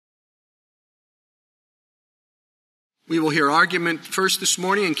We will hear argument first this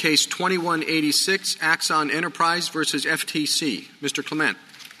morning in Case 2186, Axon Enterprise versus FTC. Mr. Clement.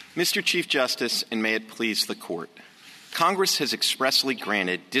 Mr. Chief Justice, and may it please the Court, Congress has expressly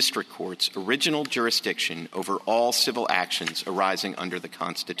granted district courts original jurisdiction over all civil actions arising under the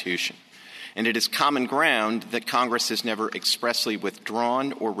Constitution. And it is common ground that Congress has never expressly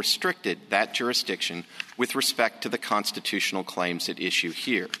withdrawn or restricted that jurisdiction with respect to the constitutional claims at issue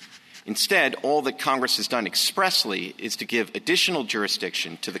here. Instead, all that Congress has done expressly is to give additional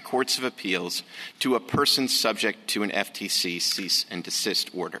jurisdiction to the courts of appeals to a person subject to an FTC cease and desist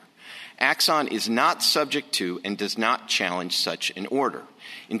order. Axon is not subject to and does not challenge such an order.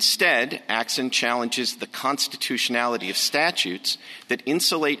 Instead, Axon challenges the constitutionality of statutes that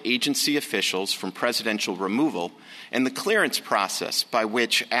insulate agency officials from presidential removal and the clearance process by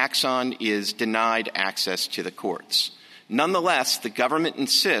which Axon is denied access to the courts. Nonetheless, the government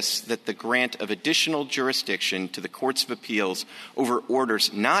insists that the grant of additional jurisdiction to the courts of appeals over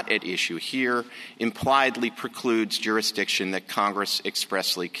orders not at issue here impliedly precludes jurisdiction that Congress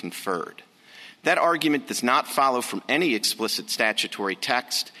expressly conferred. That argument does not follow from any explicit statutory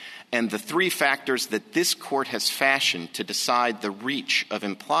text, and the three factors that this Court has fashioned to decide the reach of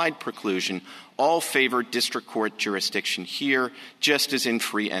implied preclusion all favor district court jurisdiction here, just as in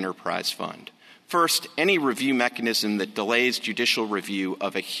Free Enterprise Fund. First, any review mechanism that delays judicial review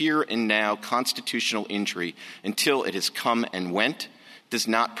of a here-and-now constitutional injury until it has come and went does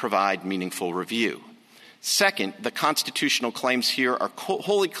not provide meaningful review. Second, the constitutional claims here are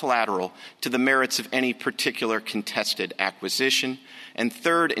wholly collateral to the merits of any particular contested acquisition. And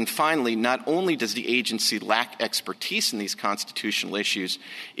third and finally, not only does the agency lack expertise in these constitutional issues,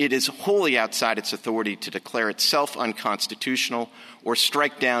 it is wholly outside its authority to declare itself unconstitutional or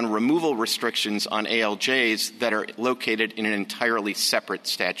strike down removal restrictions on ALJs that are located in an entirely separate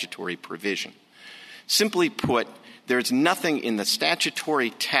statutory provision. Simply put, there's nothing in the statutory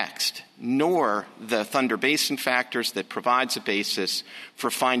text nor the Thunder Basin factors that provides a basis for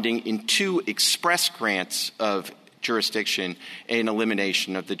finding in two express grants of jurisdiction an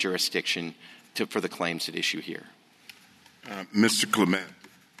elimination of the jurisdiction for the claims at issue here. Mr. Clement,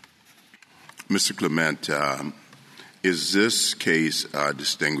 is this case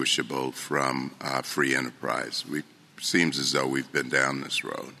distinguishable from Free Enterprise? It seems as though we've been down this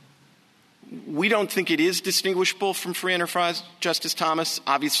road. We don't think it is distinguishable from Free Enterprise, Justice Thomas.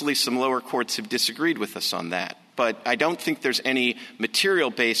 Obviously, some lower courts have disagreed with us on that. But I don't think there's any material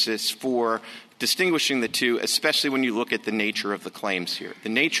basis for distinguishing the two, especially when you look at the nature of the claims here. The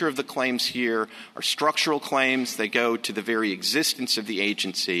nature of the claims here are structural claims. They go to the very existence of the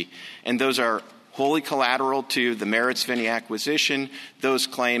agency, and those are wholly collateral to the merits of any acquisition. Those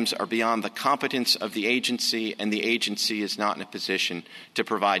claims are beyond the competence of the agency, and the agency is not in a position to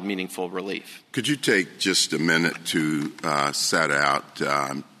provide meaningful relief. Could you take just a minute to set out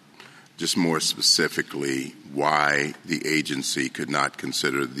just more specifically why the agency could not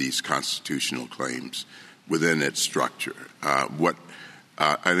consider these constitutional claims within its structure?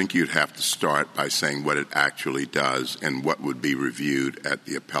 I think you'd have to start by saying what it actually does and what would be reviewed at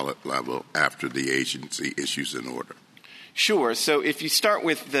the appellate level after the agency issues an order. Sure. So if you start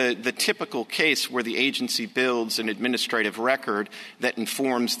with the typical case where the agency builds an administrative record that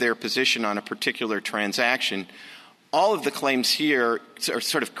informs their position on a particular transaction, all of the claims here are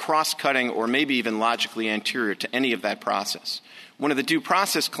sort of cross-cutting or maybe even logically anterior to any of that process. One of the due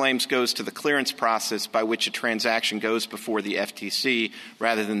process claims goes to the clearance process by which a transaction goes before the FTC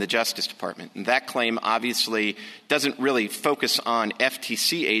rather than the Justice Department. And that claim obviously doesn't really focus on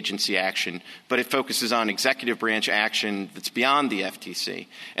FTC agency action, but it focuses on executive branch action that's beyond the FTC.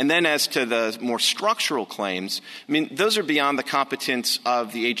 And then as to the more structural claims, those are beyond the competence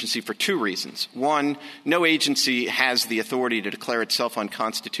of the agency for two reasons. One, no agency has the authority to declare itself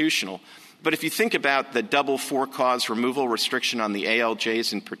unconstitutional. But if you think about the double for-cause removal restriction on the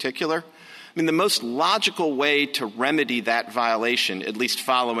ALJs in particular, the most logical way to remedy that violation, at least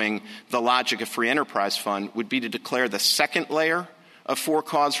following the logic of Free Enterprise Fund, would be to declare the second layer of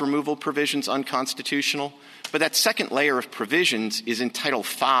for-cause removal provisions unconstitutional. But that second layer of provisions is in Title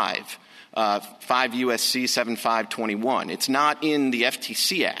V, 5 U.S.C. 7521. It's not in the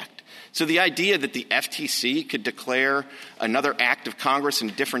FTC Act. So the idea that the FTC could declare another act of Congress in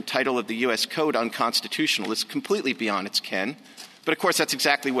a different title of the U.S. Code unconstitutional is completely beyond its ken. But, of course, that's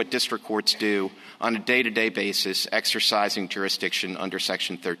exactly what district courts do on a day-to-day basis, exercising jurisdiction under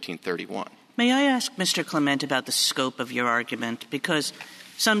Section 1331. May I ask Mr. Clement about the scope of your argument? Because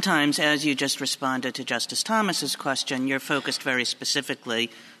sometimes, as you just responded to Justice Thomas's question, you're focused very specifically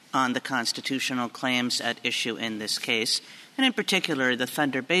on the constitutional claims at issue in this case. And in particular, the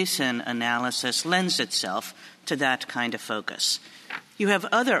Thunder Basin analysis lends itself to that kind of focus. You have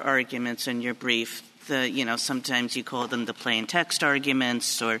other arguments in your brief. Sometimes you call them the plain text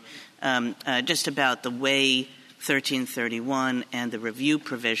arguments, or just about the way 1331 and the review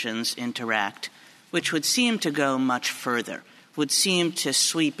provisions interact, which would seem to go much further, would seem to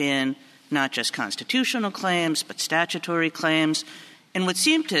sweep in not just constitutional claims, but statutory claims, and would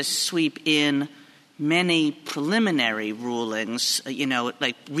seem to sweep in many preliminary rulings,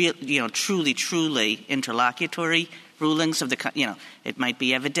 truly interlocutory rulings of the, it might be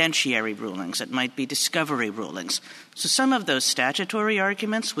evidentiary rulings, it might be discovery rulings. So some of those statutory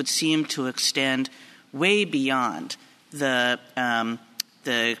arguments would seem to extend way beyond the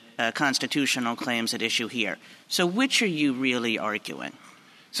constitutional claims at issue here. So which are you really arguing?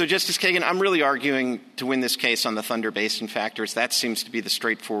 So, Justice Kagan, I'm really arguing to win this case on the Thunder Basin factors. That seems to be the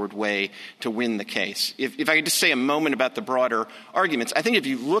straightforward way to win the case. If I could just say a moment about the broader arguments, I think if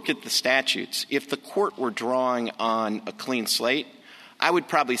you look at the statutes, if the court were drawing on a clean slate, I would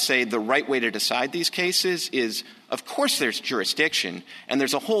probably say the right way to decide these cases is, of course, there's jurisdiction, and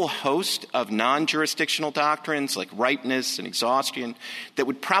there's a whole host of non-jurisdictional doctrines like ripeness and exhaustion that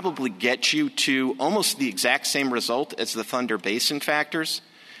would probably get you to almost the exact same result as the Thunder Basin factors.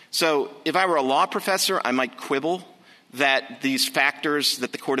 So if I were a law professor, I might quibble that these factors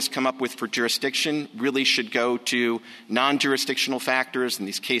that the court has come up with for jurisdiction really should go to non-jurisdictional factors, and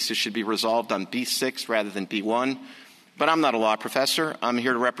these cases should be resolved on B6 rather than B1. But I'm not a law professor. I'm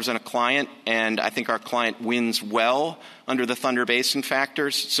here to represent a client, and I think our client wins well under the Thunder Basin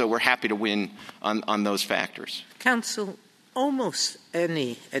factors, so we're happy to win on those factors. Counsel, almost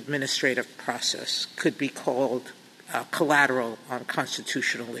any administrative process could be called collateral on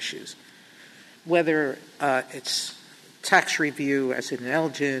constitutional issues, whether it's tax review as in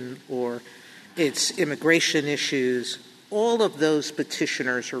Elgin or it's immigration issues. All of those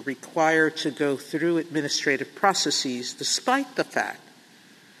petitioners are required to go through administrative processes despite the fact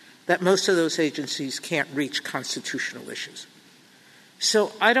that most of those agencies can't reach constitutional issues.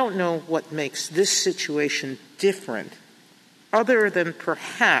 So I don't know what makes this situation different other than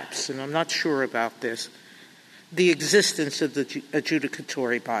perhaps, and I'm not sure about this, the existence of the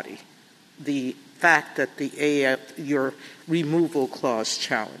adjudicatory body, the fact that your removal clause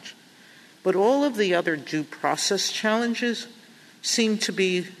challenge. But all of the other due process challenges seem to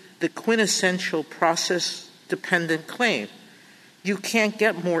be the quintessential process-dependent claim. You can't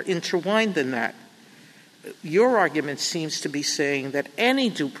get more intertwined than that. Your argument seems to be saying that any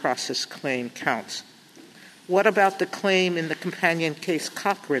due process claim counts. What about the claim in the companion case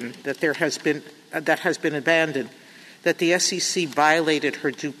Cochran that has been abandoned, that the SEC violated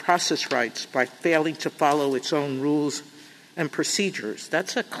her due process rights by failing to follow its own rules and procedures?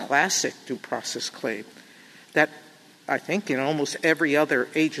 That's a classic due process claim that I think in almost every other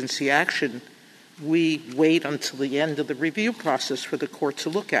agency action we wait until the end of the review process for the court to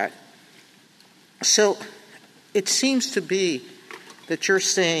look at. So it seems to be that you're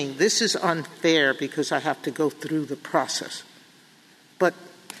saying this is unfair because I have to go through the process. But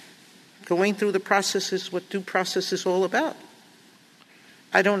going through the process is what due process is all about.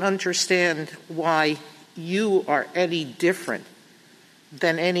 I don't understand why you are any different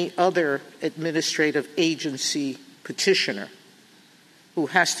than any other administrative agency petitioner who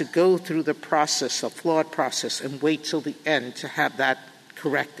has to go through the process, a flawed process, and wait till the end to have that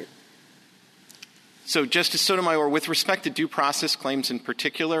corrected. So, Justice Sotomayor, with respect to due process claims in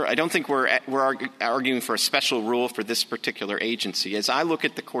particular, I don't think we're arguing for a special rule for this particular agency. As I look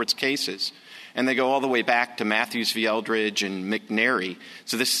at the court's cases, and they go all the way back to Matthews v. Eldridge and McNary,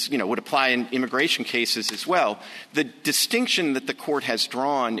 so this, would apply in immigration cases as well. The distinction that the court has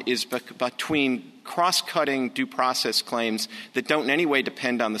drawn is between cross-cutting due process claims that don't in any way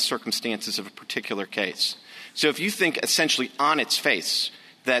depend on the circumstances of a particular case. So if you think essentially on its face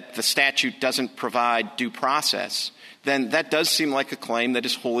that the statute doesn't provide due process, then that does seem like a claim that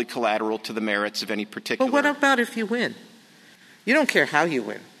is wholly collateral to the merits of any particular. But what about if you win? You don't care how you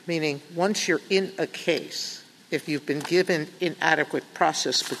win, meaning once you're in a case, if you've been given inadequate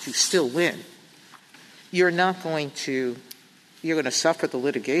process but you still win, you're going to suffer the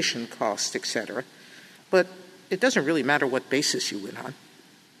litigation costs, et cetera, but it doesn't really matter what basis you win on.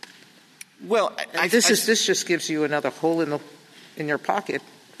 Well, this just gives you another hole in your pocket,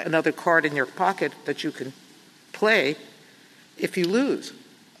 another card in your pocket that you can play if you lose.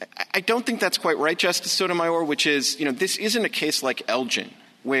 I don't think that's quite right, Justice Sotomayor, which is, this isn't a case like Elgin,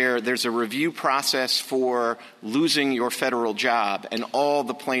 where there's a review process for losing your federal job and all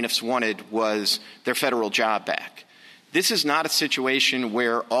the plaintiffs wanted was their federal job back. This is not a situation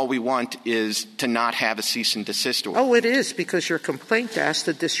where all we want is to not have a cease and desist order. Oh, it is, because your complaint asked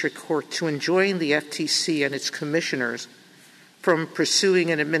the district court to enjoin the FTC and its commissioners from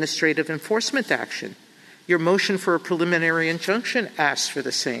pursuing an administrative enforcement action. Your motion for a preliminary injunction asked for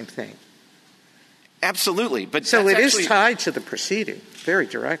the same thing. Absolutely. But so it is tied to the proceeding very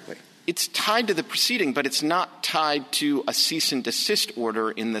directly. It's tied to the proceeding, but it's not tied to a cease and desist order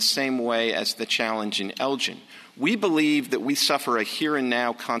in the same way as the challenge in Elgin. We believe that we suffer a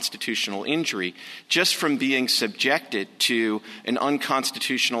here-and-now constitutional injury just from being subjected to an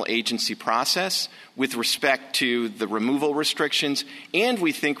unconstitutional agency process with respect to the removal restrictions, and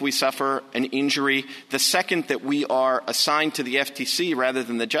we think we suffer an injury the second that we are assigned to the FTC rather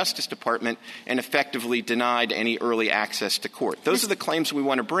than the Justice Department and effectively denied any early access to court. Those are the claims we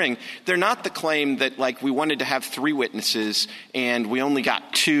want to bring. They're not the claim that, like, we wanted to have 3 witnesses and we only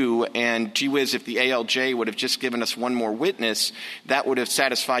got 2, and gee whiz, if the ALJ would have just given us 1 more witness, that would have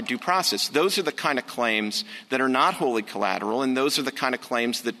satisfied due process. Those are the kind of claims that are not wholly collateral, and those are the kind of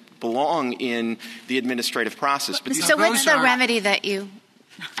claims that belong in the administrative process. But so what's the remedy that you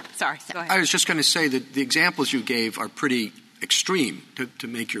 – sorry, go ahead. I was just going to say that the examples you gave are pretty extreme to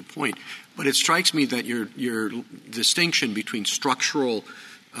make your point. But it strikes me that your distinction between structural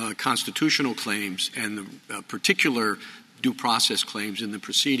constitutional claims and the particular due process claims in the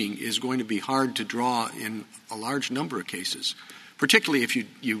proceeding is going to be hard to draw in a large number of cases, particularly if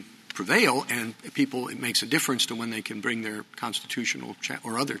you prevail and it makes a difference to when they can bring their constitutional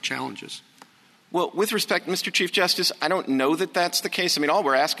or other challenges. Well, with respect, Mr. Chief Justice, I don't know that that's the case. I mean, all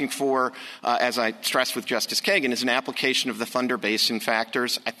we're asking for, as I stressed with Justice Kagan, is an application of the Thunder Basin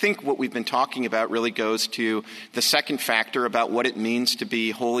factors. I think what we've been talking about really goes to the second factor about what it means to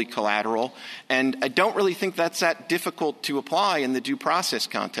be wholly collateral. And I don't really think that's that difficult to apply in the due process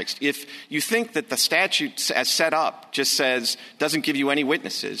context. If you think that the statute as set up just says doesn't give you any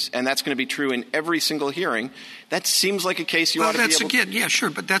witnesses, and that's going to be true in every single hearing, that seems like a case you ought to be able to – yeah, sure,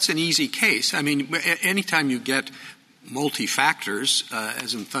 but that's an easy case. I mean, anytime you get multi-factors,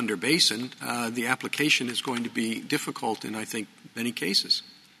 as in Thunder Basin, the application is going to be difficult in, I think, many cases.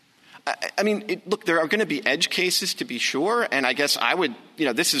 I mean, look, there are going to be edge cases to be sure, and I guess I would –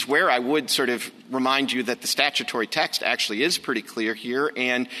 this is where I would sort of remind you that the statutory text actually is pretty clear here,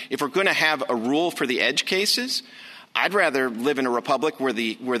 and if we're going to have a rule for the edge cases – I'd rather live in a republic where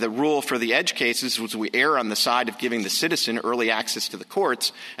the rule for the edge cases was we err on the side of giving the citizen early access to the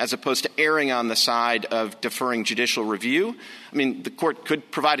courts as opposed to erring on the side of deferring judicial review. I mean, the court could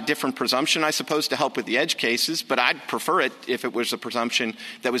provide a different presumption, I suppose, to help with the edge cases, but I'd prefer it if it was a presumption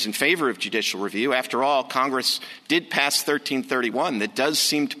that was in favor of judicial review. After all, Congress did pass 1331 that does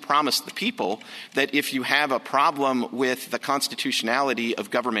seem to promise the people that if you have a problem with the constitutionality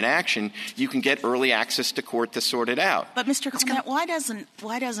of government action, you can get early access to court to sort it out. But, Mr. Clement, why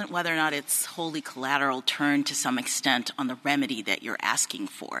doesn't whether or not it's wholly collateral turn to some extent on the remedy that you're asking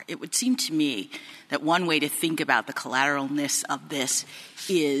for? It would seem to me that one way to think about the collateralness of this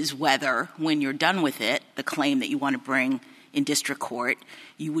is whether, when you're done with it, the claim that you want to bring in district court,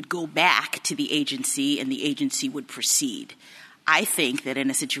 you would go back to the agency and the agency would proceed. I think that in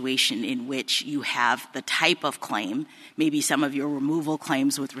a situation in which you have the type of claim, maybe some of your removal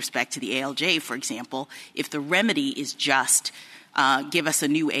claims with respect to the ALJ, for example, if the remedy is just give us a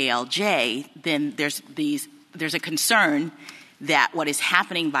new ALJ, then there's a concern that what is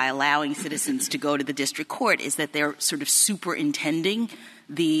happening by allowing citizens to go to the district court is that they're sort of superintending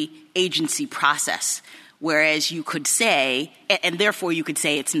the agency process, whereas you could say – and therefore you could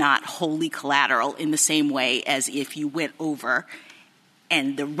say it's not wholly collateral in the same way as if you went over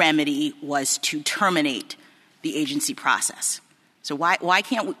and the remedy was to terminate the agency process. So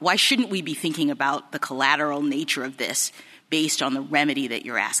why shouldn't we be thinking about the collateral nature of this based on the remedy that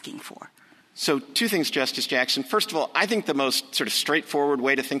you're asking for? So 2 things, Justice Jackson. First of all, I think the most sort of straightforward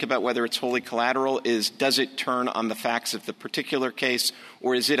way to think about whether it's wholly collateral is, does it turn on the facts of the particular case,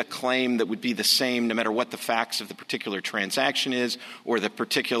 or is it a claim that would be the same no matter what the facts of the particular transaction is or the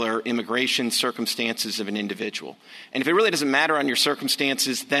particular immigration circumstances of an individual? And if it really doesn't matter on your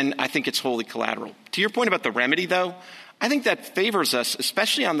circumstances, then I think it's wholly collateral. To your point about the remedy, though, I think that favors us,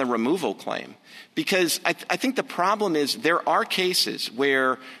 especially on the removal claim, because I think the problem is there are cases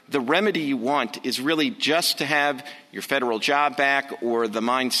where the remedy you want is really just to have your federal job back or the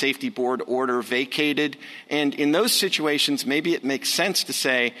Mine Safety Board order vacated. And in those situations, maybe it makes sense to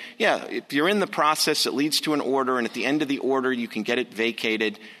say, yeah, if you're in the process, it leads to an order, and at the end of the order, you can get it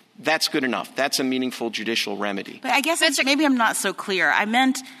vacated. That's good enough. That's a meaningful judicial remedy. But I guess maybe I'm not so clear. I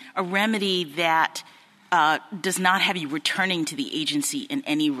meant a remedy that does not have you returning to the agency in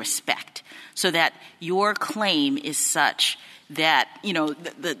any respect, so that your claim is such that,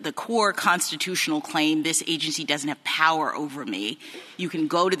 the core constitutional claim, this agency doesn't have power over me, you can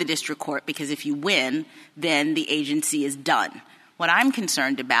go to the district court because if you win, then the agency is done. What I'm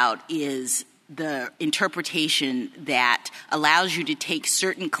concerned about is the interpretation that allows you to take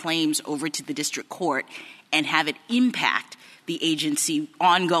certain claims over to the district court and have it impact the agency,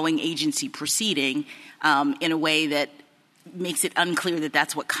 ongoing agency proceeding in a way that makes it unclear that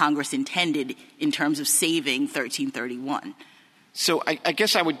that's what Congress intended in terms of saving 1331. So I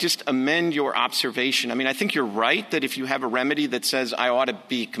guess I would just amend your observation. I mean, I think you're right that if you have a remedy that says I ought to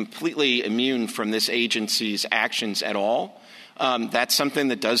be completely immune from this agency's actions at all, that's something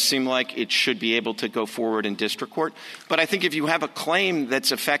that does seem like it should be able to go forward in district court. But I think if you have a claim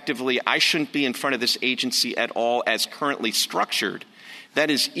that's effectively I shouldn't be in front of this agency at all as currently structured, that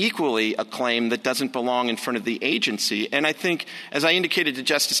is equally a claim that doesn't belong in front of the agency. And I think, as I indicated to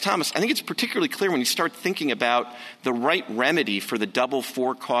Justice Thomas, I think it's particularly clear when you start thinking about the right remedy for the double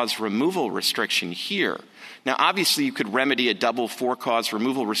for-cause removal restriction here. Now, obviously, you could remedy a double for-cause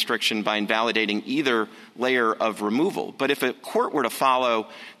removal restriction by invalidating either layer of removal. But if a court were to follow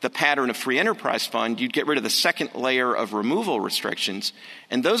the pattern of Free Enterprise Fund, you'd get rid of the second layer of removal restrictions,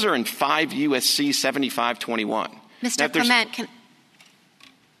 and those are in 5 U.S.C. 7521. Mr. Clement,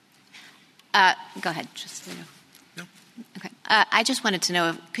 go ahead. No. Okay. I just wanted to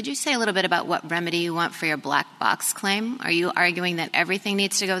know, could you say a little bit about what remedy you want for your black box claim? Are you arguing that everything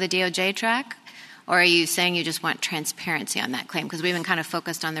needs to go the DOJ track? Or are you saying you just want transparency on that claim? Because we've been kind of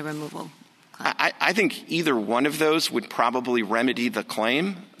focused on the removal claim. I think either one of those would probably remedy the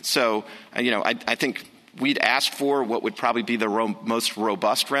claim. So, I think we'd asked for what would probably be the most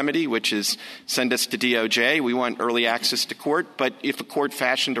robust remedy, which is send us to DOJ. We want early access to court. But if a court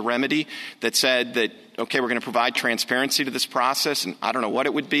fashioned a remedy that said that, okay, we're going to provide transparency to this process, and I don't know what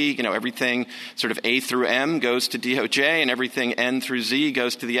it would be, everything sort of A through M goes to DOJ and everything N through Z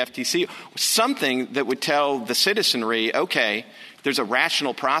goes to the FTC, something that would tell the citizenry, okay, there's a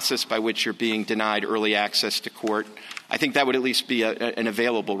rational process by which you're being denied early access to court. I think that would at least be an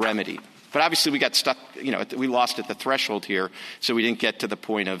available remedy. But obviously we got stuck, we lost at the threshold here, so we didn't get to the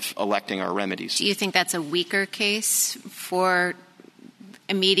point of electing our remedies. Do you think that's a weaker case for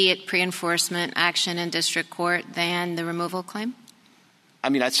immediate pre-enforcement action in district court than the removal claim? I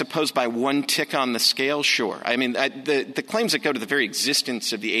mean, I suppose by one tick on the scale, sure. I mean, the claims that go to the very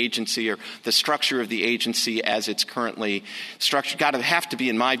existence of the agency or the structure of the agency as it's currently structured have to be,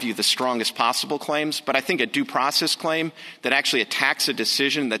 in my view, the strongest possible claims. But I think a due process claim that actually attacks a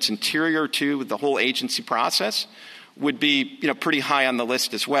decision that's interior to the whole agency process would be, pretty high on the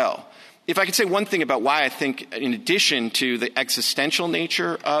list as well. If I could say one thing about why I think, in addition to the existential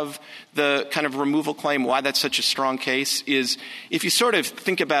nature of the kind of removal claim, why that's such a strong case is if you sort of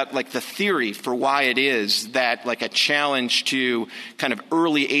think about like the theory for why it is that like a challenge to kind of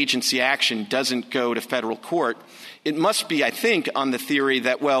early agency action doesn't go to federal court, it must be, I think, on the theory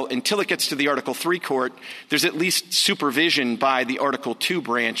that, well, until it gets to the Article III court, there's at least supervision by the Article II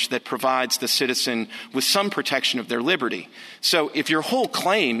branch that provides the citizen with some protection of their liberty. So if your whole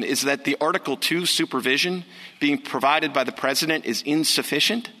claim is that the Article II supervision being provided by the president is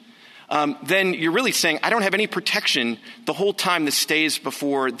insufficient, then you're really saying I don't have any protection the whole time this stays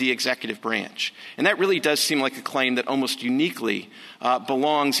before the executive branch. And that really does seem like a claim that almost uniquely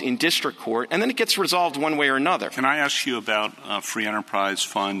belongs in district court, and then it gets resolved one way or another. Can I ask you about Free Enterprise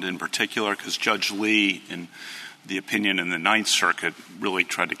Fund in particular? Because Judge Lee, in the opinion in the Ninth Circuit, really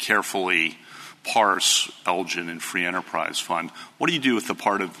tried to carefully parse Elgin and Free Enterprise Fund. What do you do with the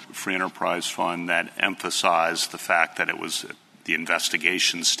part of Free Enterprise Fund that emphasized the fact that it was the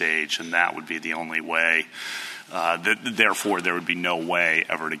investigation stage and that would be the only way, therefore there would be no way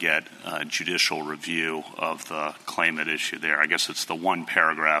ever to get judicial review of the claim at issue there? I guess it's the one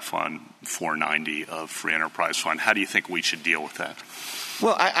paragraph on 490 of Free Enterprise Fund. How do you think we should deal with that?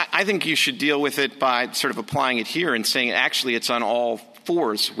 Well, I think you should deal with it by sort of applying it here and saying actually it's on all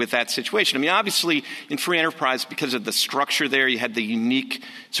fours with that situation. I mean, obviously, in Free Enterprise, because of the structure there, you had the unique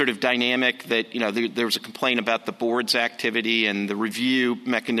sort of dynamic that, there was a complaint about the board's activity and the review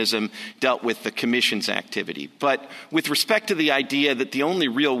mechanism dealt with the commission's activity. But with respect to the idea that the only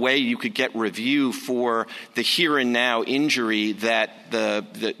real way you could get review for the here and now injury that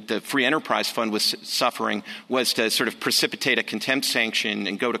the Free Enterprise Fund was suffering was to sort of precipitate a contempt sanction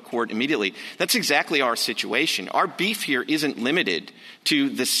and go to court immediately. That's exactly our situation. Our beef here isn't limited to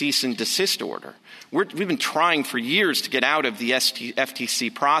the cease and desist order. We've been trying for years to get out of the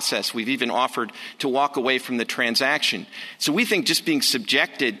FTC process. We've even offered to walk away from the transaction. So we think just being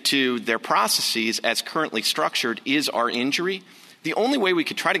subjected to their processes as currently structured is our injury. The only way we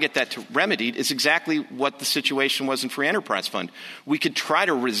could try to get that remedied is exactly what the situation was in Free Enterprise Fund. We could try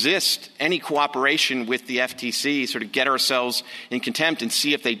to resist any cooperation with the FTC, sort of get ourselves in contempt and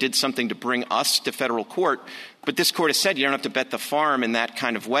see if they did something to bring us to federal court. But this court has said you don't have to bet the farm in that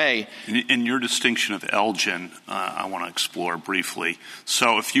kind of way. In your distinction of Elgin, I want to explore briefly.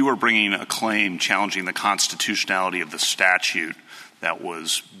 So if you were bringing a claim challenging the constitutionality of the statute that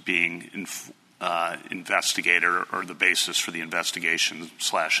was being investigated or the basis for the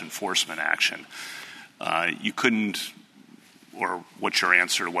investigation/enforcement action, you couldn't, or what's your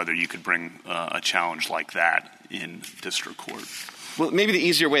answer to whether you could bring a challenge like that in district court? Well, maybe the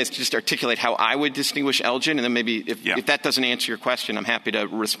easier way is to just articulate how I would distinguish Elgin, and then maybe if that doesn't answer your question, I'm happy to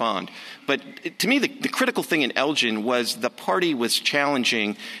respond. But to me, the critical thing in Elgin was the party was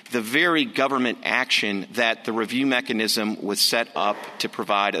challenging the very government action that the review mechanism was set up to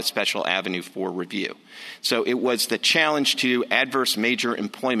provide a special avenue for review. So it was the challenge to adverse major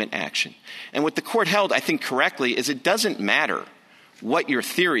employment action. And what the court held, I think correctly, is it doesn't matter what your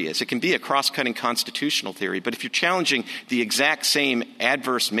theory is. It can be a cross-cutting constitutional theory, but if you're challenging the exact same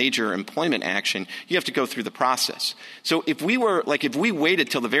adverse major employment action, you have to go through the process. So if we waited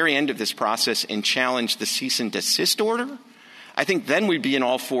till the very end of this process and challenged the cease and desist order, I think then we'd be in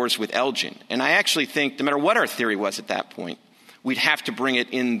all fours with Elgin. And I actually think no matter what our theory was at that point, we'd have to bring it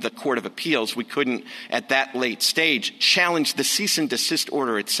in the Court of Appeals. We couldn't, at that late stage, challenge the cease and desist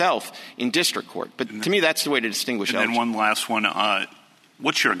order itself in district court. But to me, that's the way to distinguish Elgin. And then one last one.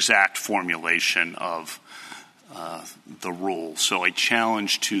 What's your exact formulation of the rule? So a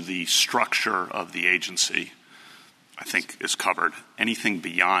challenge to the structure of the agency, I think, is covered. Anything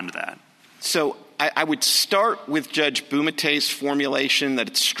beyond that? So I would start with Judge Bumate's formulation that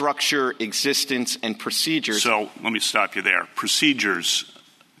it's structure, existence, and procedures. So let me stop you there. Procedures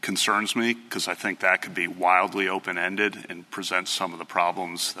concerns me because I think that could be wildly open-ended and present some of the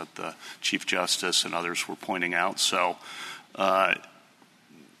problems that the Chief Justice and others were pointing out. So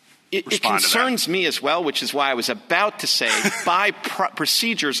it concerns me as well, which is why I was about to say by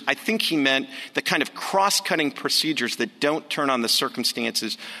procedures, I think he meant the kind of cross-cutting procedures that don't turn on the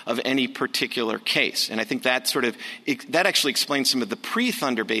circumstances of any particular case. And I think that that actually explains some of the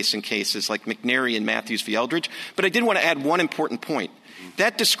pre-Thunder Basin cases like McNary and Matthews v. Eldridge. But I did want to add one important point.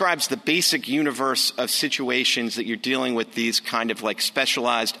 That describes the basic universe of situations that you're dealing with these kind of like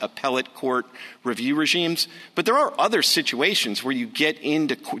specialized appellate court review regimes. But there are other situations where you get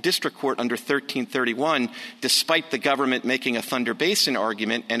into district court under 1331 despite the government making a Thunder Basin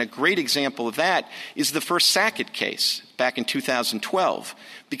argument. And a great example of that is the first Sackett case back in 2012.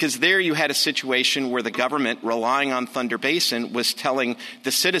 Because there you had a situation where the government, relying on Thunder Basin, was telling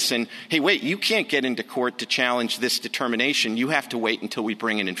the citizen, hey, wait, you can't get into court to challenge this determination. You have to wait until we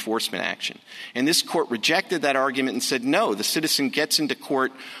bring an enforcement action. And this court rejected that argument and said, no, the citizen gets into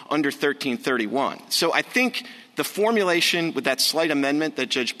court under 1331. So I think the formulation with that slight amendment that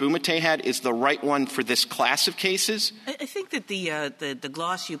Judge Bumate had is the right one for this class of cases. I think that the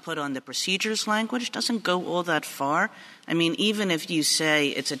gloss you put on the procedures language doesn't go all that far. I mean, even if you say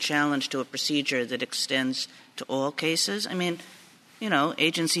it's a challenge to a procedure that extends to all cases, I mean,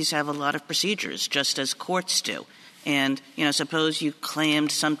 agencies have a lot of procedures, just as courts do. And, suppose you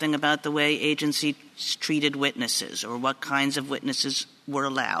claimed something about the way agencies treated witnesses or what kinds of witnesses were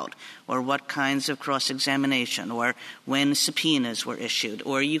allowed or what kinds of cross-examination or when subpoenas were issued,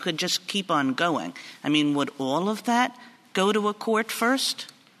 or you could just keep on going. I mean, would all of that go to a court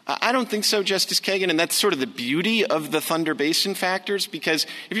first? I don't think so, Justice Kagan, and that's sort of the beauty of the Thunder Basin factors, because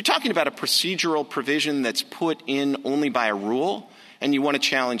if you're talking about a procedural provision that's put in only by a rule and you want to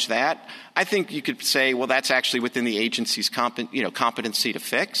challenge that, I think you could say, well, that's actually within the agency's competency to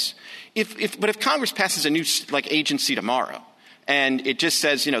fix. But if Congress passes a new agency tomorrow and it just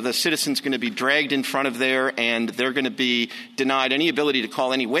says, the citizen's going to be dragged in front of there and they're going to be denied any ability to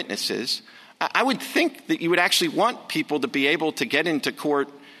call any witnesses, I would think that you would actually want people to be able to get into court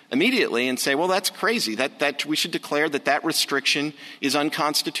immediately and say, well, that's crazy. That we should declare that restriction is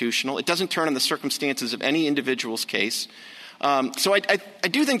unconstitutional. It doesn't turn on the circumstances of any individual's case. So I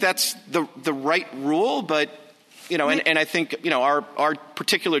do think that's the right rule, but and I think our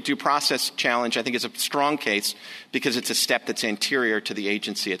particular due process challenge I think is a strong case because it's a step that's anterior to the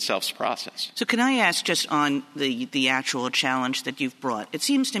agency itself's process. So can I ask just on the actual challenge that you've brought? It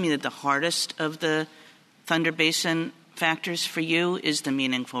seems to me that the hardest of the Thunder Basin factors for you is the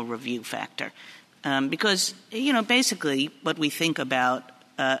meaningful review factor. Because, basically what we think about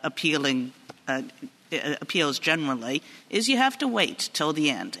appeals generally is you have to wait till the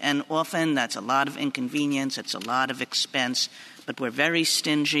end. And often that's a lot of inconvenience, it's a lot of expense, but we're very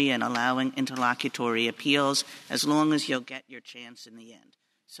stingy in allowing interlocutory appeals as long as you'll get your chance in the end.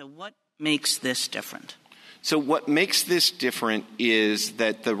 So what makes this different? So what makes this different is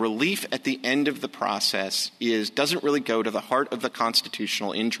that the relief at the end of the process doesn't really go to the heart of the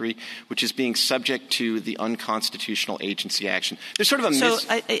constitutional injury, which is being subject to the unconstitutional agency action. There's sort of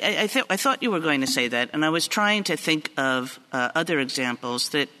a I thought you were going to say that, and I was trying to think of other examples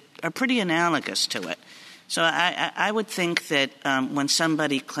that are pretty analogous to it. So I would think that when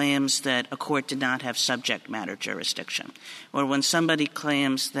somebody claims that a court did not have subject matter jurisdiction, or when somebody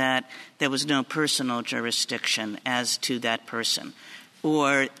claims that there was no personal jurisdiction as to that person,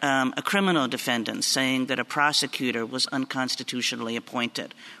 or a criminal defendant saying that a prosecutor was unconstitutionally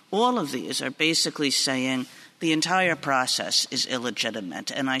appointed, all of these are basically saying the entire process is illegitimate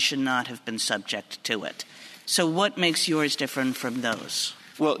and I should not have been subject to it. So what makes yours different from those?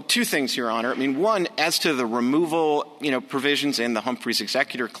 Well, two things, Your Honor. I mean, one, as to the removal, provisions in the Humphreys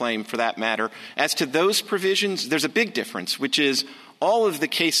executor claim, for that matter, as to those provisions, there's a big difference, which is all of the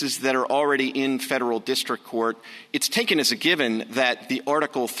cases that are already in federal district court, it's taken as a given that the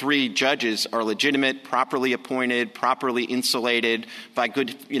Article III judges are legitimate, properly appointed, properly insulated by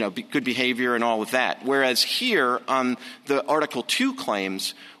good behavior and all of that. Whereas here on the Article II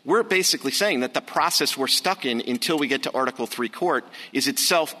claims, we're basically saying that the process we're stuck in until we get to Article III court is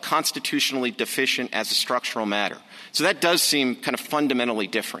itself constitutionally deficient as a structural matter. So that does seem kind of fundamentally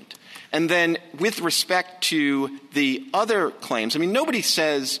different. And then with respect to the other claims, I mean, nobody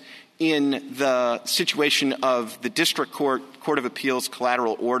says in the situation of the district court, court of appeals,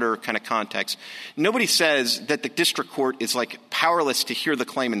 collateral order kind of context, nobody says that the district court is powerless to hear the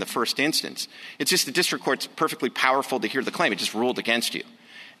claim in the first instance. It's just the district court's perfectly powerful to hear the claim. It just ruled against you.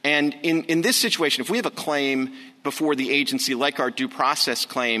 And in this situation, if we have a claim before the agency, like our due process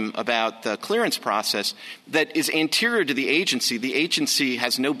claim about the clearance process, that is anterior to the agency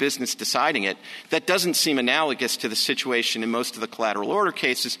has no business deciding it, that doesn't seem analogous to the situation in most of the collateral order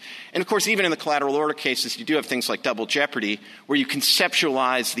cases. And, of course, even in the collateral order cases, you do have things like double jeopardy, where you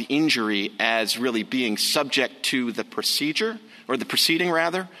conceptualize the injury as really being subject to the procedure, or the proceeding,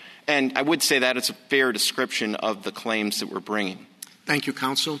 rather. And I would say that is a fair description of the claims that we're bringing. Thank you,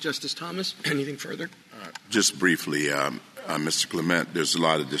 counsel. Justice Thomas, anything further? Just briefly, Mr. Clement, there's a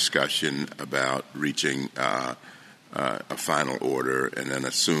lot of discussion about reaching a final order and then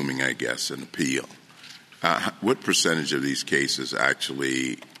assuming, I guess, an appeal. What percentage of these cases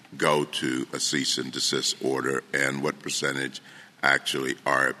actually go to a cease and desist order, and what percentage actually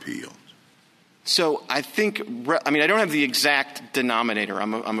are appealed? So I think – I don't have the exact denominator,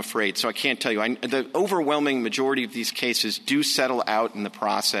 I'm afraid, so I can't tell you. The overwhelming majority of these cases do settle out in the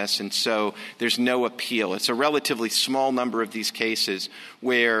process, and so there's no appeal. It's a relatively small number of these cases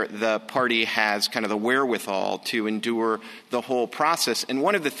where the party has kind of the wherewithal to endure the whole process. And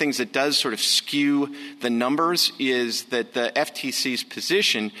one of the things that does sort of skew the numbers is that the FTC's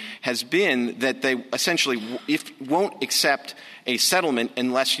position has been that they essentially won't accept a settlement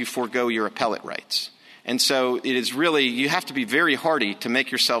unless you forego your appellate rights. And so it is really – you have to be very hardy to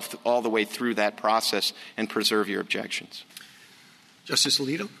make yourself all the way through that process and preserve your objections. Justice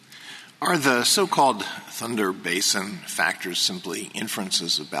Alito? Are the so-called Thunder Basin factors simply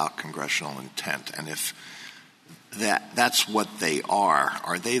inferences about congressional intent? And if that's what they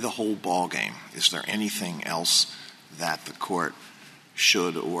are they the whole ballgame? Is there anything else that the court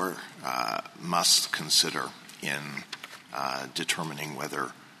should or must consider in determining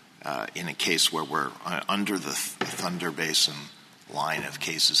whether in a case where we're under the Thunder Basin line of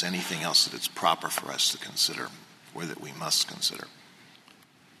cases, anything else that it's proper for us to consider or that we must consider?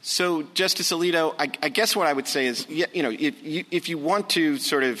 So, Justice Alito, I guess what I would say is, if you want to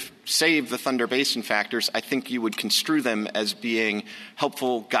sort of save the Thunder Basin factors, I think you would construe them as being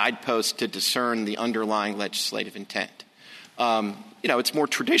helpful guideposts to discern the underlying legislative intent. It's more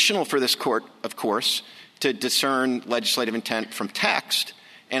traditional for this court, of course, to discern legislative intent from text.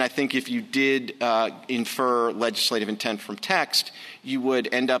 And I think if you did infer legislative intent from text, you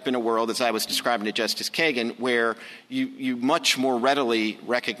would end up in a world, as I was describing to Justice Kagan, where you much more readily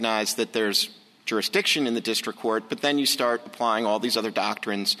recognize that there's jurisdiction in the district court, but then you start applying all these other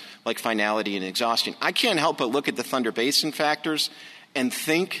doctrines like finality and exhaustion. I can't help but look at the Thunder Basin factors and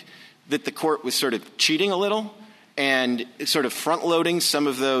think that the court was sort of cheating a little and sort of front-loading some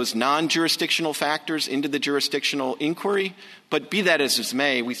of those non-jurisdictional factors into the jurisdictional inquiry. But be that as it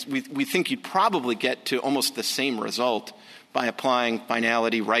may, we think you'd probably get to almost the same result by applying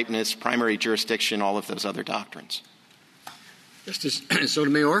finality, ripeness, primary jurisdiction, all of those other doctrines. Justice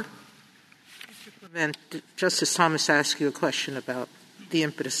Sotomayor? And Justice Thomas asked you a question about the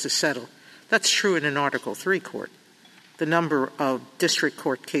impetus to settle. That's true in an Article III court. The number of district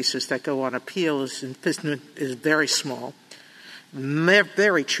court cases that go on appeal is very small.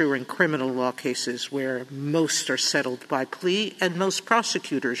 Very true in criminal law cases where most are settled by plea and most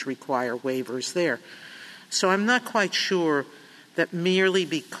prosecutors require waivers there. So I'm not quite sure that merely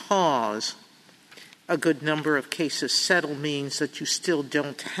because a good number of cases settle means that you still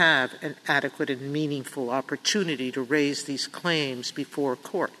don't have an adequate and meaningful opportunity to raise these claims before a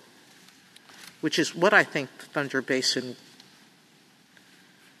court, which is what I think Thunder Basin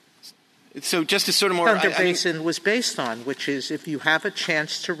So, Justice Sotomayor, Thunder Basin was based on, which is if you have a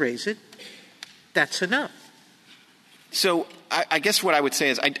chance to raise it, that's enough. So I guess what I would say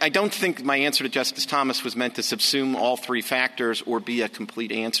is I don't think my answer to Justice Thomas was meant to subsume all three factors or be a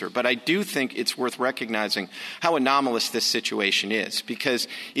complete answer. But I do think it's worth recognizing how anomalous this situation is. Because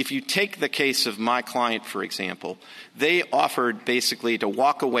if you take the case of my client, for example, they offered basically to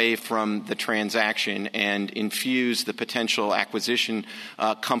walk away from the transaction and infuse the potential acquisition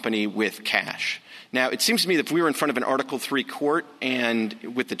company with cash. Now, it seems to me that if we were in front of an Article III court and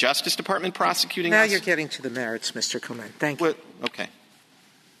with the Justice Department prosecuting now us... Now you're getting to the merits, Mr. Clement. Thank you. Well, okay.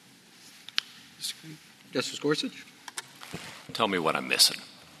 Justice Gorsuch? Tell me what I'm missing.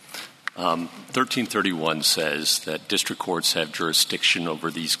 1331 says that district courts have jurisdiction over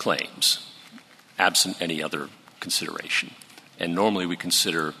these claims, absent any other consideration. And normally we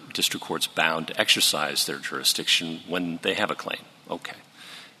consider district courts bound to exercise their jurisdiction when they have a claim. Okay.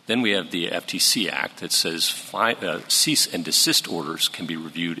 Then we have the FTC Act that says cease and desist orders can be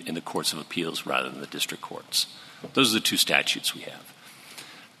reviewed in the courts of appeals rather than the district courts. Those are the two statutes we have.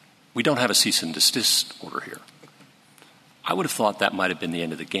 We don't have a cease and desist order here. I would have thought that might have been the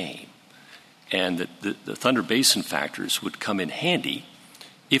end of the game, and that the Thunder Basin factors would come in handy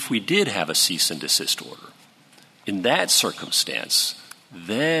if we did have a cease and desist order. In that circumstance,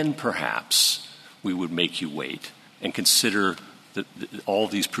 then perhaps we would make you wait and consider all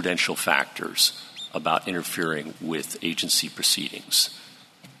these prudential factors about interfering with agency proceedings.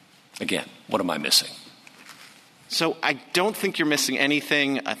 Again, what am I missing? So I don't think you're missing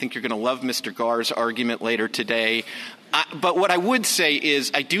anything. I think you're going to love Mr. Garr's argument later today. But what I would say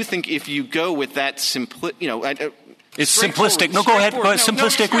is I do think if you go with that it's simplistic. No, go ahead.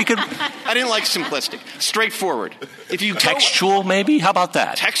 Simplistic. We could. I didn't like simplistic. Straightforward. If you textual, maybe. How about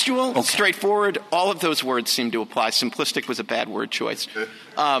that? Textual, okay. Straightforward. All of those words seem to apply. Simplistic was a bad word choice.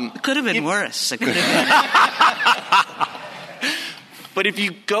 It could have been worse. It could have been. But if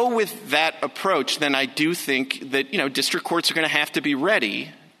you go with that approach, then I do think that district courts are going to have to be ready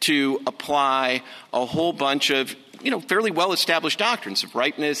to apply a whole bunch of fairly well-established doctrines of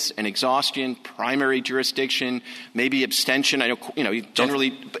ripeness and exhaustion, primary jurisdiction, maybe abstention. I know, generally...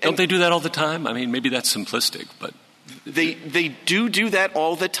 Don't they do that all the time? I mean, maybe that's simplistic, but... They do that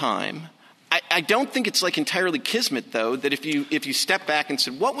all the time. I don't think it's like entirely kismet, though, that if you step back and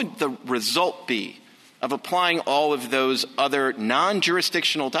said, what would the result be of applying all of those other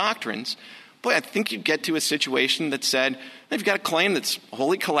non-jurisdictional doctrines? Boy, I think you'd get to a situation that said, if you've got a claim that's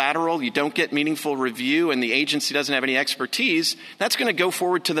wholly collateral, you don't get meaningful review, and the agency doesn't have any expertise, that's going to go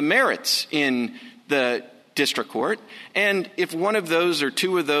forward to the merits in the district court. And if one of those or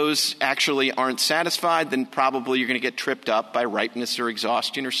two of those actually aren't satisfied, then probably you're going to get tripped up by ripeness or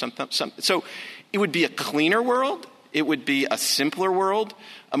exhaustion or something. So it would be a cleaner world. It would be a simpler world,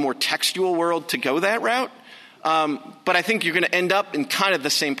 a more textual world to go that route. But I think you're going to end up in kind of the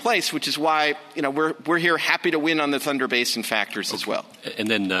same place, which is why we're here happy to win on the Thunder Basin factors as well. And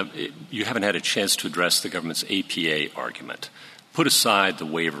then you haven't had a chance to address the government's APA argument. Put aside the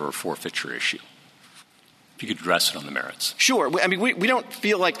waiver or forfeiture issue. If you could address it on the merits. Sure. I mean, we don't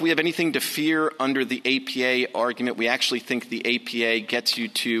feel like we have anything to fear under the APA argument. We actually think the APA gets you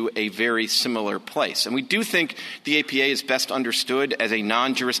to a very similar place. And we do think the APA is best understood as a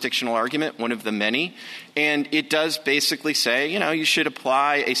non-jurisdictional argument, one of the many. And it does basically say, you should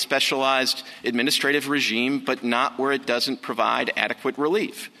apply a specialized administrative regime, but not where it doesn't provide adequate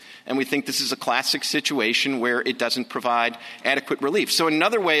relief. And we think this is a classic situation where it doesn't provide adequate relief. So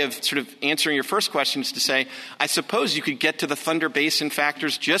another way of sort of answering your first question is to say, I suppose you could get to the Thunder Basin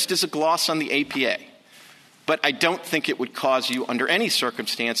factors just as a gloss on the APA. But I don't think it would cause you under any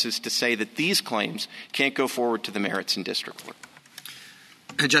circumstances to say that these claims can't go forward to the merits in district court.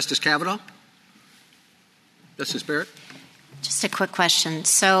 Justice Kavanaugh? Justice Barrett? Just a quick question.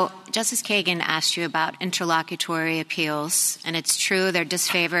 So Justice Kagan asked you about interlocutory appeals, and it's true they're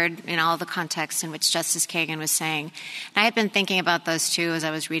disfavored in all the contexts in which Justice Kagan was saying. And I had been thinking about those, too, as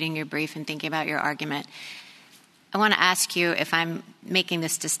I was reading your brief and thinking about your argument. I want to ask you if I'm making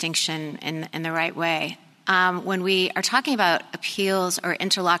this distinction in the right way. When we are talking about appeals or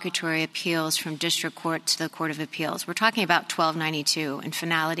interlocutory appeals from district court to the Court of Appeals, we're talking about 1292 and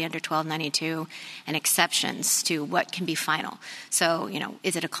finality under 1292 and exceptions to what can be final. So,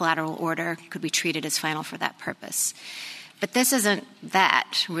 is it a collateral order? Could we treat it as final for that purpose? But this isn't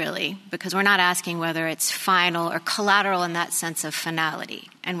that, really, because we're not asking whether it's final or collateral in that sense of finality.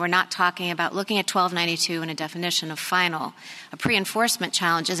 And we're not talking about looking at 1292 and a definition of final. A pre-enforcement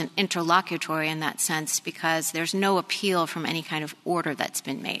challenge isn't interlocutory in that sense because there's no appeal from any kind of order that's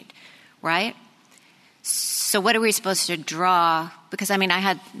been made, right? So what are we supposed to draw? Because, I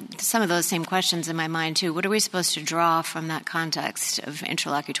had some of those same questions in my mind, too. What are we supposed to draw from that context of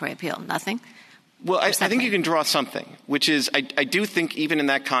interlocutory appeal? Nothing? Well, I think you can draw something, which is I do think even in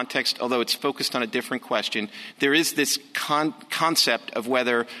that context, although it's focused on a different question, there is this concept of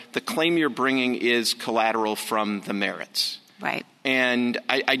whether the claim you're bringing is collateral from the merits. Right. And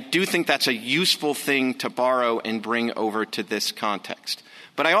I do think that's a useful thing to borrow and bring over to this context.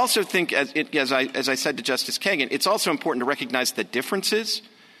 But I also think, as I said to Justice Kagan, it's also important to recognize the differences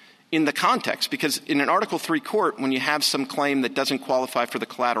in the context, because in an Article III court, when you have some claim that doesn't qualify for the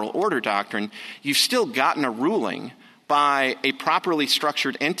collateral order doctrine, you've still gotten a ruling by a properly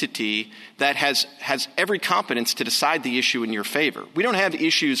structured entity that has every competence to decide the issue in your favor. We don't have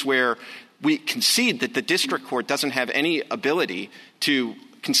issues where we concede that the district court doesn't have any ability to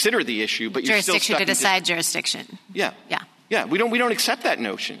consider the issue, but you're still stuck to decide jurisdiction. Yeah. Yeah. Yeah, we don't accept that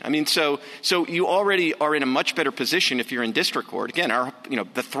notion. So you already are in a much better position if you're in district court. Again,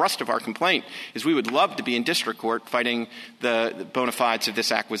 the thrust of our complaint is we would love to be in district court fighting the bona fides of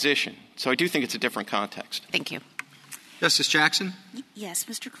this acquisition. So I do think it's a different context. Thank you. Justice Jackson? Yes,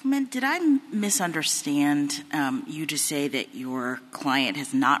 Mr. Clement, did I misunderstand you to say that your client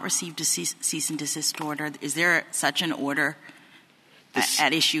has not received a cease and desist order? Is there such an order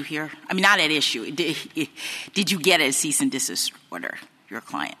at issue here? Not at issue. Did you get a cease and desist order, your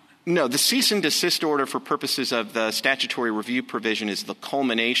client? No, the cease and desist order for purposes of the statutory review provision is the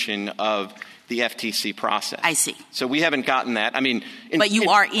culmination of the FTC process. I see. So we haven't gotten that. But you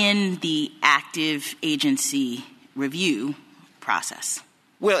are in the active agency review process.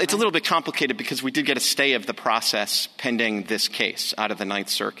 Well, it's a little bit complicated because we did get a stay of the process pending this case out of the Ninth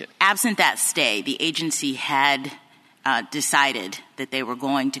Circuit. Absent that stay, the agency had decided that they were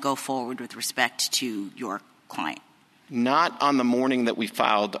going to go forward with respect to your client? Not on the morning that we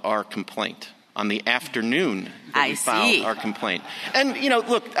filed our complaint. On the afternoon that we filed our complaint. And,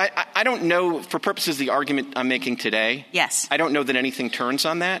 look, I don't know, for purposes of the argument I'm making today, yes, I don't know that anything turns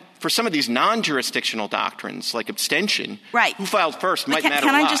on that. For some of these non-jurisdictional doctrines, like abstention, right, who filed first might matter a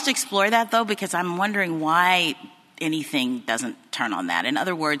lot. Can I just explore that, though? Because I'm wondering why anything doesn't turn on that. In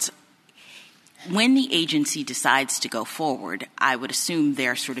other words, when the agency decides to go forward, I would assume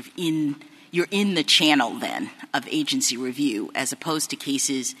they're sort of you're in the channel then of agency review, as opposed to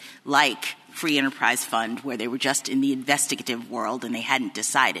cases like Free Enterprise Fund where they were just in the investigative world and they hadn't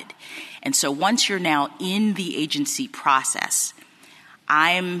decided. And so once you're now in the agency process,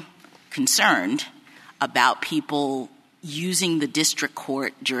 I'm concerned about people using the district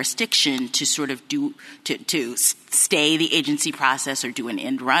court jurisdiction to sort of to stay the agency process or do an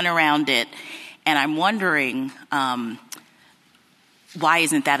end run around it. And I'm wondering, why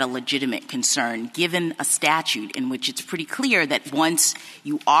isn't that a legitimate concern, given a statute in which it's pretty clear that once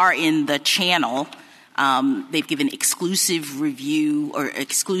you are in the channel, they've given exclusive review or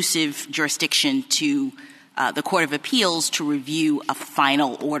exclusive jurisdiction to the Court of Appeals to review a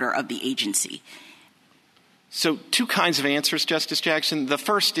final order of the agency? So two kinds of answers, Justice Jackson. The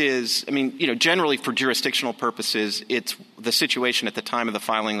first is, generally for jurisdictional purposes, it's the situation at the time of the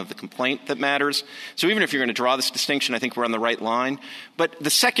filing of the complaint that matters. So even if you're going to draw this distinction, I think we're on the right line. But the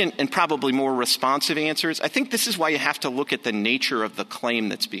second and probably more responsive answer is I think this is why you have to look at the nature of the claim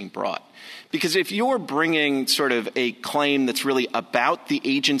that's being brought. Because if you're bringing sort of a claim that's really about the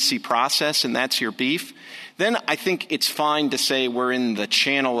agency process and that's your beef, then I think it's fine to say we're in the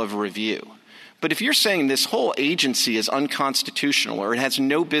channel of review. But if you're saying this whole agency is unconstitutional or it has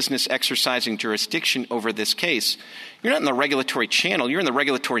no business exercising jurisdiction over this case, you're not in the regulatory channel. You're in the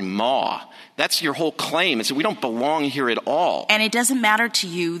regulatory maw. That's your whole claim, is that we don't belong here at all. And it doesn't matter to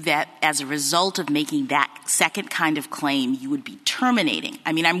you that as a result of making that second kind of claim, you would be terminating.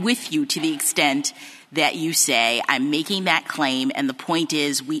 I'm with you to the extent that you say, I'm making that claim, and the point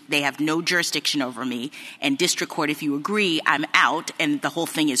is they have no jurisdiction over me, and district court, if you agree, I'm out, and the whole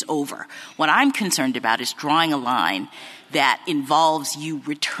thing is over. What I'm concerned about is drawing a line that involves you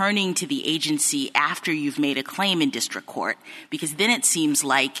returning to the agency after you've made a claim in district court, because then it seems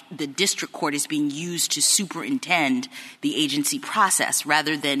like the district court is being used to superintend the agency process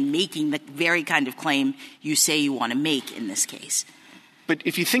rather than making the very kind of claim you say you want to make in this case. But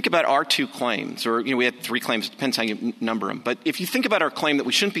if you think about our two claims, or, we had three claims, it depends how you number them. But if you think about our claim that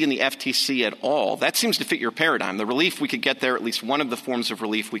we shouldn't be in the FTC at all, that seems to fit your paradigm. The relief we could get there, at least one of the forms of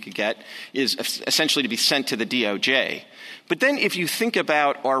relief we could get, is essentially to be sent to the DOJ. But then if you think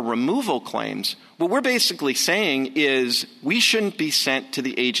about our removal claims, what we're basically saying is we shouldn't be sent to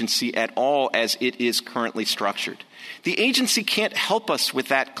the agency at all as it is currently structured. The agency can't help us with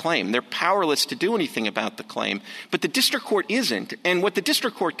that claim. They're powerless to do anything about the claim, but the district court isn't. And what the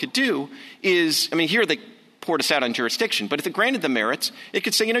district court could do is, here they poured us out on jurisdiction, but if it granted the merits, it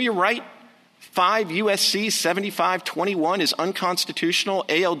could say, you're right, 5 U.S.C. 7521 is unconstitutional.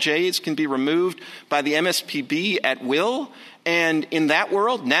 ALJs can be removed by the MSPB at will. And in that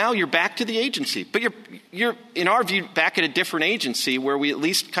world, now you're back to the agency. But you're, in our view, back at a different agency where we at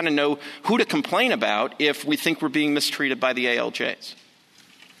least kind of know who to complain about if we think we're being mistreated by the ALJs.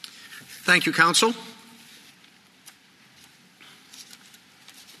 Thank you, counsel.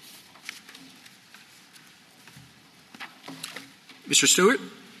 Mr. Stewart.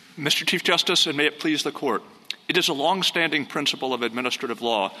 Mr. Chief Justice, and may it please the Court, it is a long-standing principle of administrative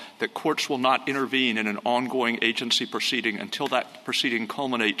law that courts will not intervene in an ongoing agency proceeding until that proceeding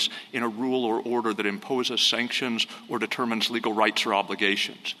culminates in a rule or order that imposes sanctions or determines legal rights or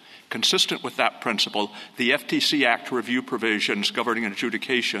obligations. Consistent with that principle, the FTC Act review provisions governing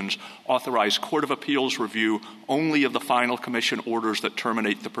adjudications authorize Court of Appeals review only of the final commission orders that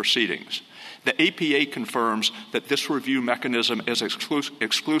terminate the proceedings. The APA confirms that this review mechanism is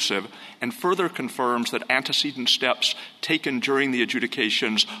exclusive and further confirms that antecedent steps taken during the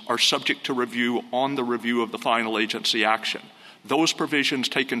adjudications are subject to review on the review of the final agency action. Those provisions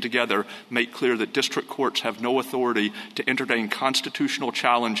taken together make clear that district courts have no authority to entertain constitutional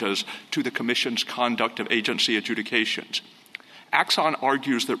challenges to the Commission's conduct of agency adjudications. Axon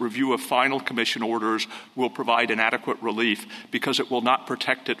argues that review of final commission orders will provide inadequate relief because it will not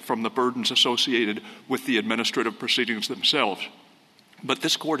protect it from the burdens associated with the administrative proceedings themselves. But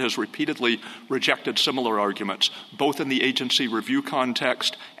this Court has repeatedly rejected similar arguments, both in the agency review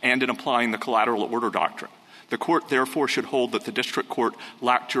context and in applying the collateral order doctrine. The Court therefore should hold that the district court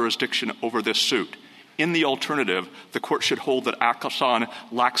lacked jurisdiction over this suit. In the alternative, the Court should hold that Axon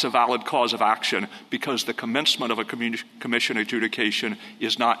lacks a valid cause of action because the commencement of a commission adjudication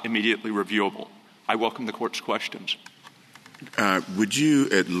is not immediately reviewable. I welcome the Court's questions. Would you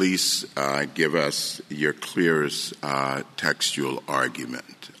at least give us your clearest textual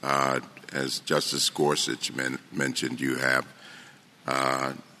argument? As Justice Gorsuch mentioned, you have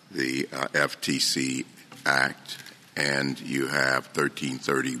the FTC Act and you have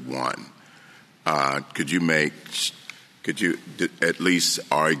 1331. Could you at least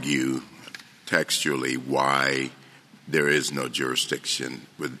argue textually why there is no jurisdiction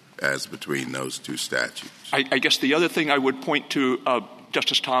as between those two statutes? I guess the other thing I would point to,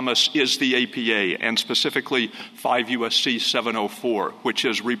 Justice Thomas, is the APA, and specifically 5 U.S.C. 704, which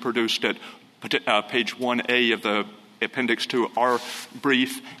is reproduced at page 1A of the appendix to our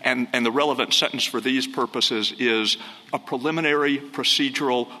brief, and the relevant sentence for these purposes is a preliminary,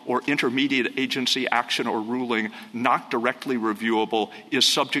 procedural, or intermediate agency action or ruling not directly reviewable is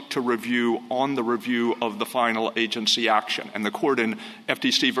subject to review on the review of the final agency action. And the Court in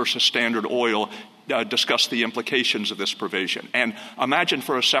FTC versus Standard Oil discussed the implications of this provision. And imagine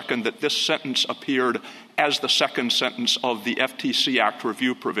for a second that this sentence appeared as the second sentence of the FTC Act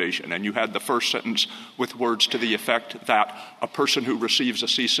review provision, and you had the first sentence with words to the effect that a person who receives a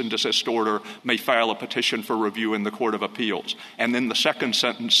cease and desist order may file a petition for review in the Court of Appeals. And then the second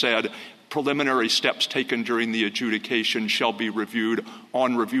sentence said, preliminary steps taken during the adjudication shall be reviewed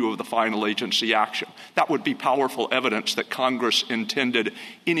on review of the final agency action. That would be powerful evidence that Congress intended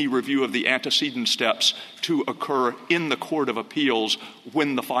any review of the antecedent steps to occur in the Court of Appeals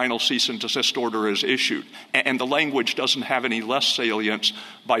when the final cease and desist order is issued. And the language doesn't have any less salience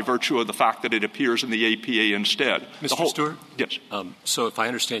by virtue of the fact that it appears in the APA instead. Mr. Stewart? Yes. So if I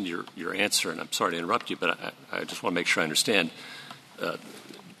understand your answer, and I'm sorry to interrupt you, but I just want to make sure I understand,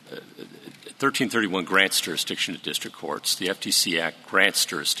 1331 grants jurisdiction to district courts. The FTC Act grants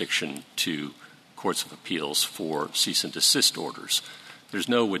jurisdiction to courts of appeals for cease and desist orders. There's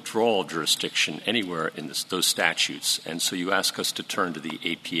no withdrawal jurisdiction anywhere in those statutes, and so you ask us to turn to the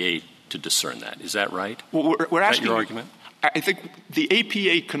APA to discern that. Is that right? Well, we're asking, is that your argument? I think the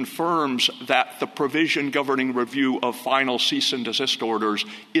APA confirms that the provision governing review of final cease and desist orders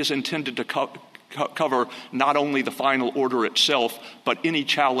is intended to cover not only the final order itself, but any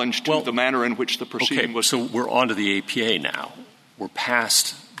challenge to the manner in which the proceeding was. So we're on to the APA now. We're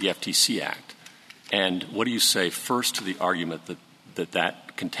past the FTC Act. And what do you say first to the argument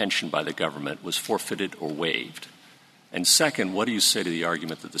that contention by the government was forfeited or waived? And second, what do you say to the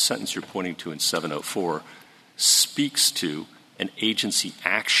argument that the sentence you're pointing to in 704 speaks to an agency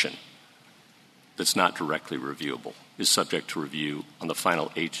action that's not directly reviewable, is subject to review on the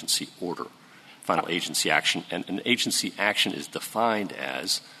final agency order, final agency action? And an agency action is defined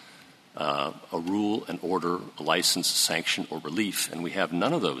as a rule, an order, a license, a sanction, or relief, and we have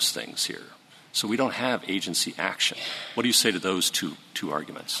none of those things here. So we don't have agency action. What do you say to those two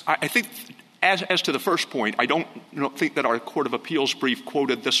arguments? I think as to the first point, I don't think that our Court of Appeals brief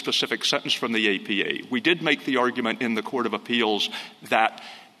quoted this specific sentence from the APA. We did make the argument in the Court of Appeals that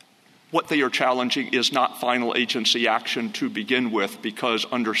what they are challenging is not final agency action to begin with, because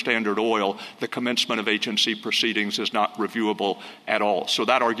under Standard Oil, the commencement of agency proceedings is not reviewable at all. So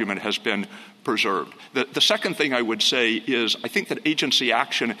that argument has been preserved. The second thing I would say is I think that agency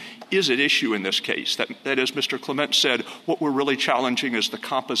action is at issue in this case. That as Mr. Clement said, what we're really challenging is the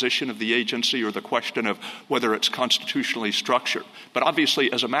composition of the agency or the question of whether it's constitutionally structured. But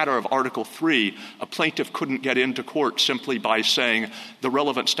obviously, as a matter of Article III, a plaintiff couldn't get into court simply by saying the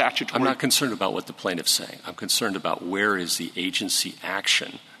relevant statutory— I'm not concerned about what the plaintiff's saying. I'm concerned about where is the agency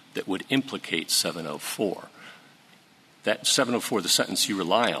action that would implicate 704. That 704, the sentence you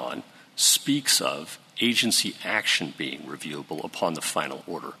rely on, speaks of agency action being reviewable upon the final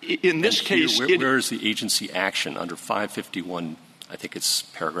order. In this case— where is the agency action under 551, I think it's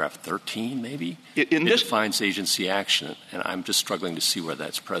paragraph 13 maybe? It defines agency action, and I'm just struggling to see where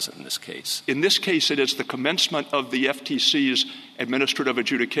that's present in this case. In this case, it is the commencement of the FTC's administrative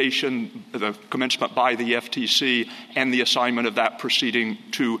adjudication, the commencement by the FTC, and the assignment of that proceeding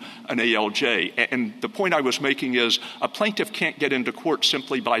to an ALJ. And the point I was making is a plaintiff can't get into court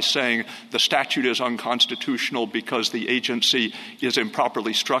simply by saying the statute is unconstitutional because the agency is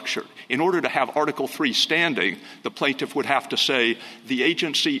improperly structured. In order to have Article III standing, the plaintiff would have to say the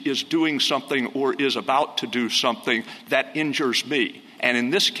agency is doing something or is about to do something that injures me. And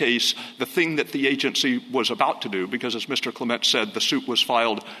in this case, the thing that the agency was about to do, because as Mr. Clement said, the suit was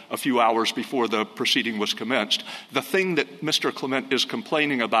filed a few hours before the proceeding was commenced, the thing that Mr. Clement is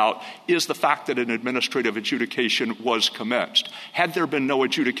complaining about is the fact that an administrative adjudication was commenced. Had there been no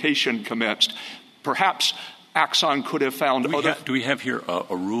adjudication commenced, perhaps Axon could have found Do we have here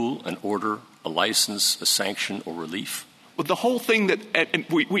a rule, an order, a license, a sanction, or relief? Well, the whole thing that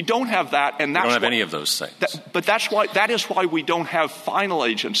we don't have that, and that's we don't have any of those things. But that is why we don't have final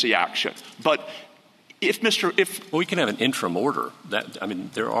agency action. But we can have an interim order.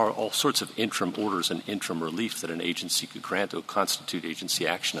 There are all sorts of interim orders and interim relief that an agency could grant to constitute agency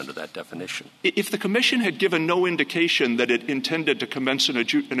action under that definition. If the Commission had given no indication that it intended to commence an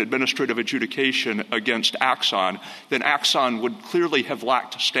administrative adjudication against Axon, then Axon would clearly have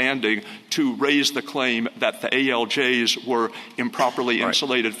lacked standing to raise the claim that the ALJs were improperly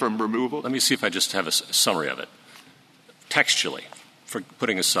insulated from removal. Let me see if I just have a summary of it. Textually, for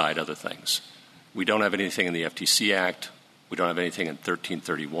putting aside other things. We don't have anything in the FTC Act. We don't have anything in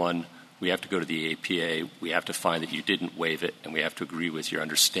 1331. We have to go to the APA. We have to find that you didn't waive it, and we have to agree with your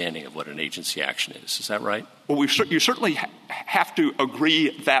understanding of what an agency action is. Is that right? Well, you certainly have to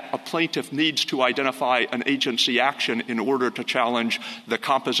agree that a plaintiff needs to identify an agency action in order to challenge the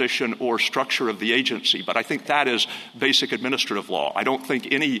composition or structure of the agency. But I think that is basic administrative law. I don't think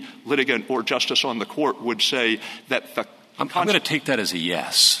any litigant or justice on the court would say that the I'm going to take that as a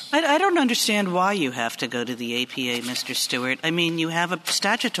yes. I don't understand why you have to go to the APA, Mr. Stewart. I mean, you have a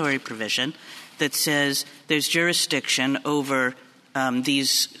statutory provision that says there's jurisdiction over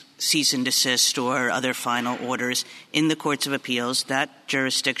these cease and desist or other final orders in the courts of appeals. That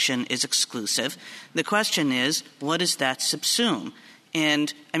jurisdiction is exclusive. The question is, what does that subsume?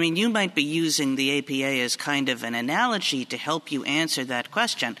 And, I mean, you might be using the APA as kind of an analogy to help you answer that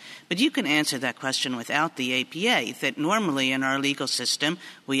question, but you can answer that question without the APA, that normally in our legal system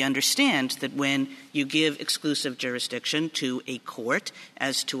we understand that when you give exclusive jurisdiction to a court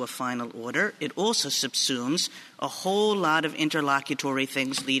as to a final order, it also subsumes a whole lot of interlocutory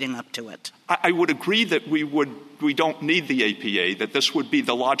things leading up to it. I would agree that we would we don't need the APA, that this would be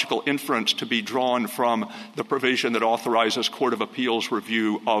the logical inference to be drawn from the provision that authorizes Court of Appeals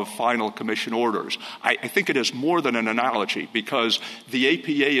review of final commission orders. I think it is more than an analogy, because the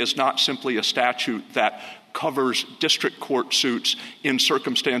APA is not simply a statute that covers district court suits in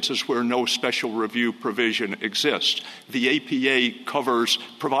circumstances where no special review provision exists. The APA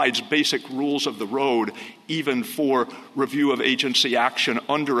provides basic rules of the road even for review of agency action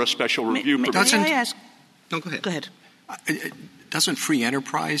under a special review provision. May I ask? No, go ahead. Go ahead. Doesn't free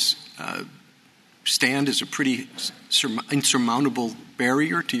enterprise stand as a pretty insurmountable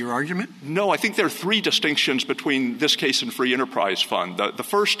barrier to your argument? No, I think there are three distinctions between this case and Free Enterprise Fund. The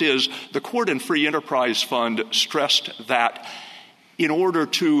first is the court in Free Enterprise Fund stressed that in order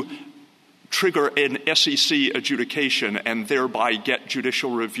to trigger an SEC adjudication and thereby get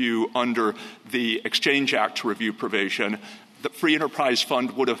judicial review under the Exchange Act review provision, the Free Enterprise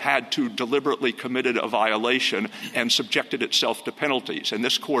Fund would have had to deliberately committed a violation and subjected itself to penalties. And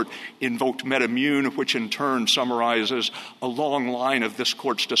this court invoked MedImmune, which in turn summarizes a long line of this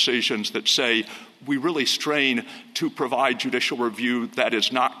court's decisions that say we really strain to provide judicial review that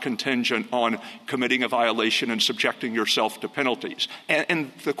is not contingent on committing a violation and subjecting yourself to penalties.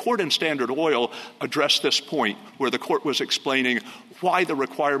 And the court in Standard Oil addressed this point, where the court was explaining why the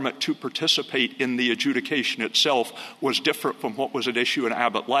requirement to participate in the adjudication itself was different from what was at issue in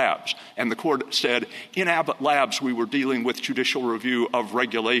Abbott Labs. And the court said, in Abbott Labs, we were dealing with judicial review of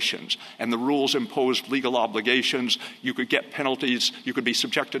regulations, and the rules imposed legal obligations. You could get penalties. You could be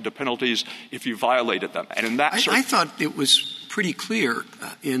subjected to penalties if you violated them. And in that I thought it was pretty clear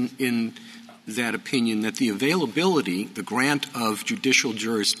in that opinion that the availability, the grant of judicial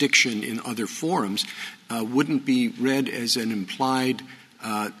jurisdiction in other forums wouldn't be read as an implied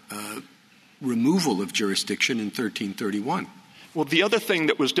removal of jurisdiction in 1331. Well, the other thing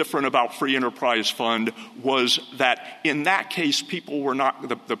that was different about Free Enterprise Fund was that in that case,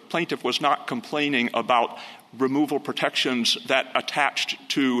 the plaintiff was not complaining about removal protections that attached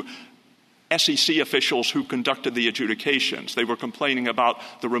to SEC officials who conducted the adjudications. They were complaining about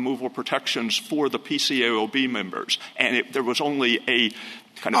the removal protections for the PCAOB members, and there was only a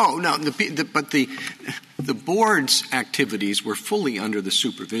kind of... but the board's activities were fully under the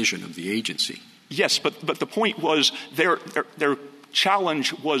supervision of the agency. Yes, but the point was their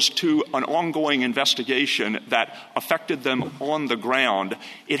challenge was to an ongoing investigation that affected them on the ground.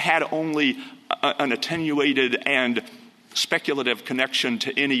 It had only an attenuated and speculative connection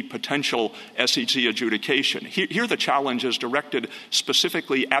to any potential SEC adjudication. Here the challenge is directed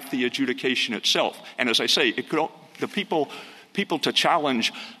specifically at the adjudication itself. And as I say, the people to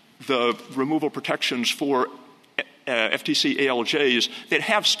challenge the removal protections for FTC ALJs that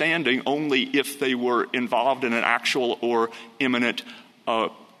have standing only if they were involved in an actual or imminent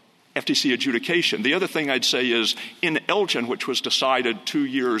FTC adjudication. The other thing I'd say is in Elgin, which was decided 2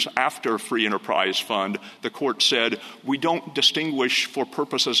 years after Free Enterprise Fund, the court said we don't distinguish for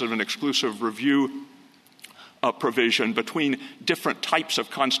purposes of an exclusive review provision between different types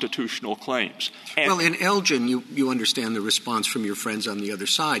of constitutional claims. Well, in Elgin, you understand the response from your friends on the other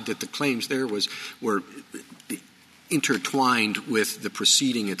side that the claims there were intertwined with the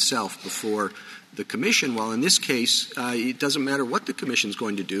proceeding itself before the commission, while in this case, it doesn't matter what the commission's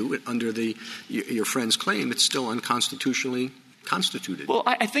going to do under your friend's claim, it's still unconstitutionally constituted. Well,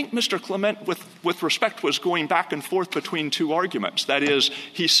 I think Mr. Clement, with respect, was going back and forth between two arguments. That is,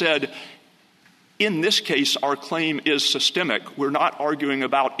 he said, in this case, our claim is systemic. We're not arguing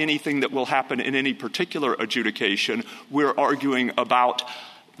about anything that will happen in any particular adjudication. We're arguing about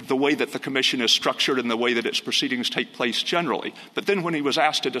the way that the commission is structured and the way that its proceedings take place generally. But then when he was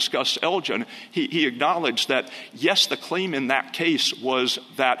asked to discuss Elgin, he acknowledged that, yes, the claim in that case was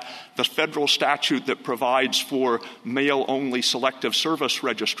that the federal statute that provides for male-only selective service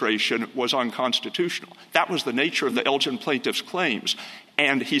registration was unconstitutional. That was the nature of the Elgin plaintiff's claims.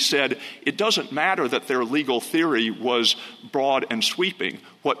 And he said, it doesn't matter that their legal theory was broad and sweeping.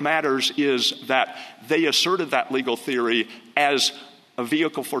 What matters is that they asserted that legal theory as a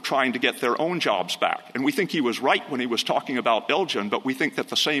vehicle for trying to get their own jobs back. And we think he was right when he was talking about Elgin, but we think that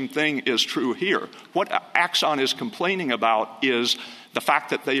the same thing is true here. What Axon is complaining about is the fact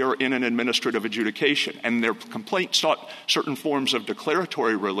that they are in an administrative adjudication, and their complaint sought certain forms of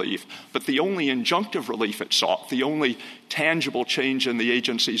declaratory relief, but the only injunctive relief it sought, the only tangible change in the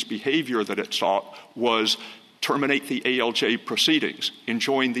agency's behavior that it sought, was terminate the ALJ proceedings,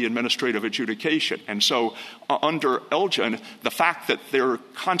 enjoin the administrative adjudication. And so under Elgin, the fact that their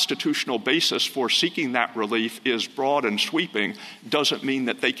constitutional basis for seeking that relief is broad and sweeping doesn't mean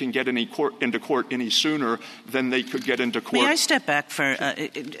that they can get into court any sooner than they could get into court. May I step back for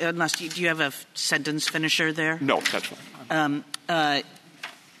unless do you have a sentence finisher there? No, that's fine. I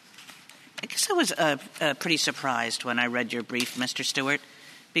guess I was pretty surprised when I read your brief, Mr. Stewart,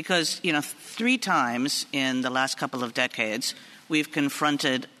 because, 3 times in the last couple of decades we've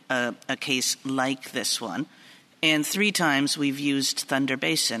confronted a case like this one, and 3 times we've used Thunder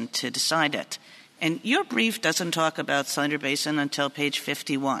Basin to decide it. And your brief doesn't talk about Thunder Basin until page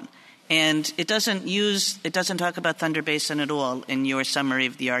 51. And it doesn't talk about Thunder Basin at all in your summary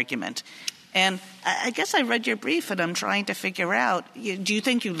of the argument. And I guess I read your brief and I'm trying to figure out, do you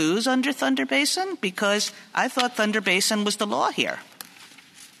think you lose under Thunder Basin? Because I thought Thunder Basin was the law here.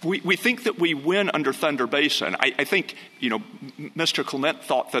 We think that we win under Thunder Basin. I think, Mr. Clement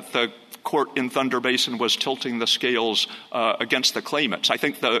thought that the court in Thunder Basin was tilting the scales against the claimants. I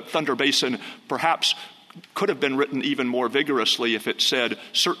think the Thunder Basin perhaps could have been written even more vigorously if it said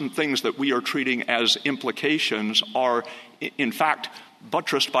certain things that we are treating as implications are, in fact,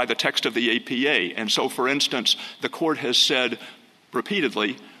 buttressed by the text of the APA. And so, for instance, the court has said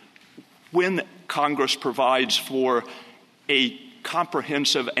repeatedly, when Congress provides for a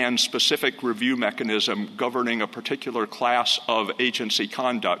comprehensive and specific review mechanism governing a particular class of agency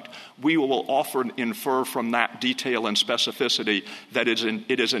conduct, we will often infer from that detail and specificity that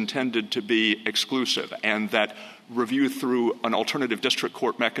it is intended to be exclusive and that review through an alternative district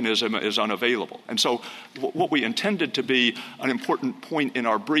court mechanism is unavailable. And so what we intended to be an important point in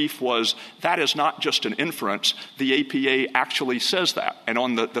our brief was that is not just an inference. The APA actually says that. And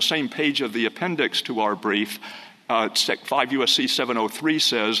on the same page of the appendix to our brief, 5 U.S.C. 703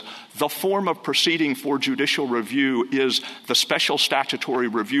 says, the form of proceeding for judicial review is the special statutory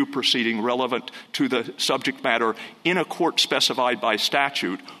review proceeding relevant to the subject matter in a court specified by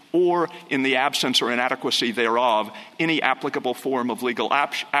statute or, in the absence or inadequacy thereof, any applicable form of legal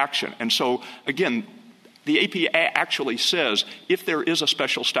action. And so, again, the APA actually says if there is a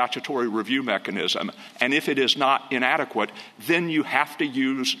special statutory review mechanism and if it is not inadequate, then you have to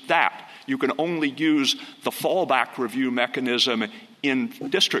use that. You can only use the fallback review mechanism in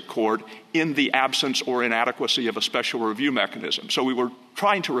district court in the absence or inadequacy of a special review mechanism. So we were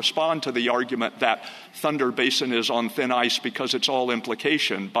trying to respond to the argument that Thunder Basin is on thin ice because it's all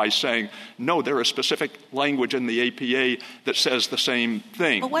implication by saying, no, there is specific language in the APA that says the same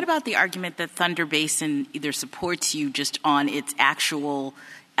thing. But what about the argument that Thunder Basin either supports you just on its actual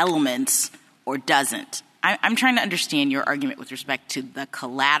elements or doesn't? I'm trying to understand your argument with respect to the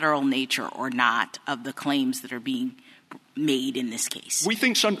collateral nature or not of the claims that are being made in this case. We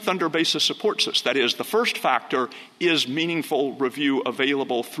think Thunder Basin supports this. That is, the first factor is meaningful review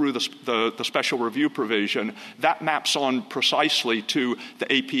available through the special review provision. That maps on precisely to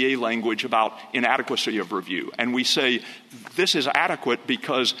the APA language about inadequacy of review. And we say this is adequate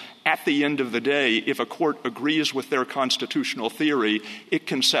because at the end of the day, if a court agrees with their constitutional theory, it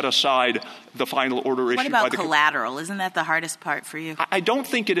can set aside the final order issued by the... What about collateral? Isn't that the hardest part for you? I don't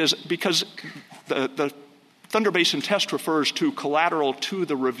think it is, because the Thunder Basin test refers to collateral to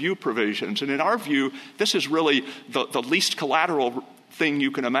the review provisions. And in our view, this is really the least collateral thing you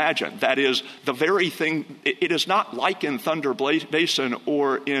can imagine. That is, the very thing, it is not like in Thunder Basin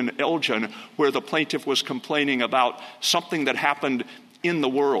or in Elgin where the plaintiff was complaining about something that happened in the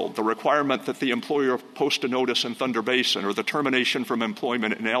world, the requirement that the employer post a notice in Thunder Basin or the termination from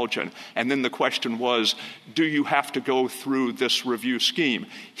employment in Elgin. And then the question was, do you have to go through this review scheme?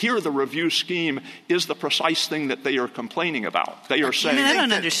 Here, the review scheme is the precise thing that they are complaining about. They are saying... I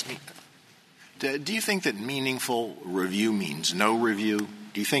don't understand. Do you think that meaningful review means no review?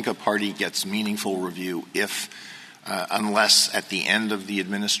 Do you think a party gets meaningful review if, unless at the end of the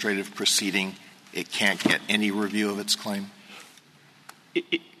administrative proceeding, it can't get any review of its claim?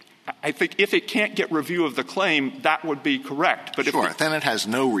 I think if it can't get review of the claim, that would be correct. But sure, then it has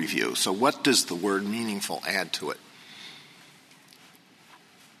no review. So what does the word meaningful add to it?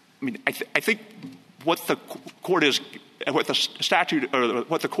 I mean, I think what the court is, what the statute, or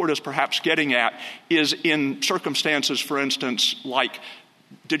what the court is perhaps getting at is in circumstances, for instance, like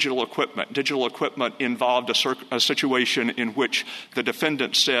digital equipment. Digital equipment involved a situation in which the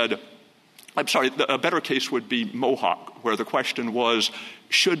defendant said, a better case would be Mohawk, where the question was,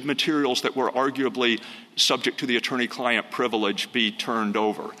 should materials that were arguably subject to the attorney-client privilege be turned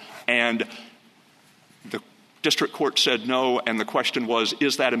over? And the district court said no, and the question was,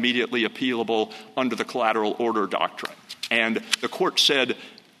 is that immediately appealable under the collateral order doctrine? And the court said,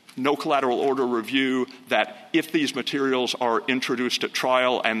 no collateral order review, that if these materials are introduced at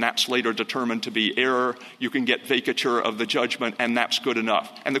trial and that's later determined to be error, you can get vacature of the judgment, and that's good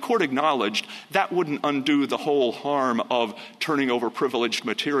enough. And the court acknowledged that wouldn't undo the whole harm of turning over privileged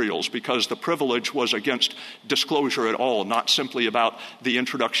materials, because the privilege was against disclosure at all, not simply about the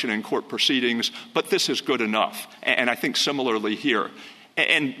introduction in court proceedings, but this is good enough. And I think similarly here.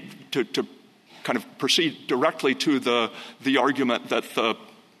 And to kind of proceed directly to the argument that the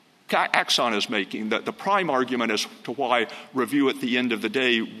Axon is making, that the prime argument as to why review at the end of the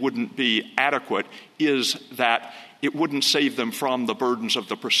day wouldn't be adequate is that it wouldn't save them from the burdens of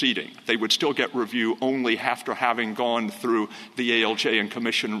the proceeding. They would still get review only after having gone through the ALJ and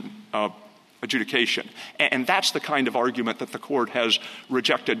commission adjudication. And that's the kind of argument that the court has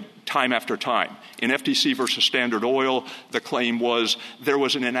rejected time after time. In FTC versus Standard Oil, the claim was there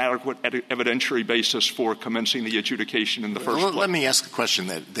was an inadequate evidentiary basis for commencing the adjudication in the first place. Let me ask a question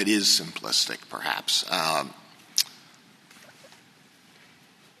that is simplistic, perhaps.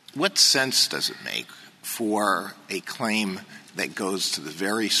 What sense does it make for a claim that goes to the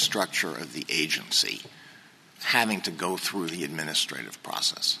very structure of the agency having to go through the administrative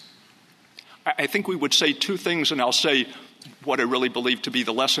process? I think we would say two things, and I'll say what I really believe to be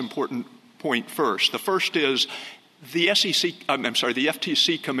the less important point first. The first is the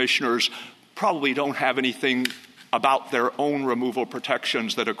FTC commissioners probably don't have anything about their own removal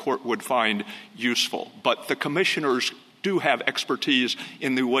protections that a court would find useful. But the commissioners do have expertise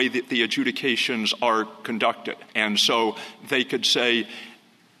in the way that the adjudications are conducted. And so they could say,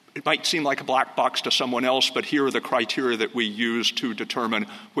 it might seem like a black box to someone else, but here are the criteria that we use to determine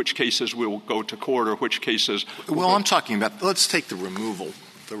which cases will go to court or which cases. Well, I'm talking about, let's take the removal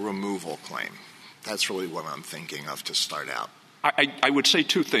claim. That's really what I'm thinking of to start out. I would say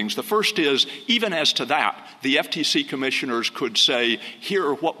two things. The first is, even as to that, the FTC commissioners could say, here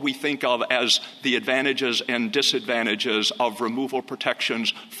are what we think of as the advantages and disadvantages of removal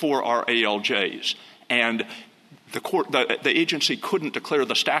protections for our ALJs. And the agency couldn't declare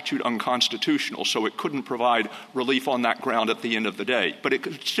the statute unconstitutional, so it couldn't provide relief on that ground at the end of the day. But it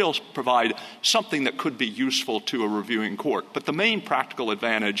could still provide something that could be useful to a reviewing court. But the main practical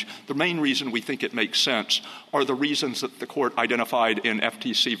advantage, the main reason we think it makes sense, are the reasons that the court identified in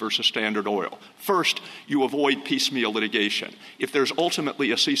FTC versus Standard Oil. First, you avoid piecemeal litigation. If there's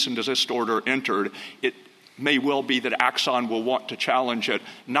ultimately a cease and desist order entered, it may well be that Axon will want to challenge it,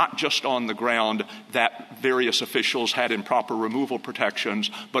 not just on the ground that various officials had improper removal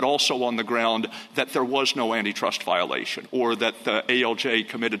protections, but also on the ground that there was no antitrust violation or that the ALJ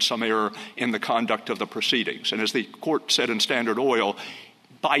committed some error in the conduct of the proceedings. And as the court said in Standard Oil,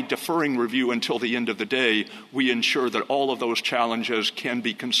 by deferring review until the end of the day, we ensure that all of those challenges can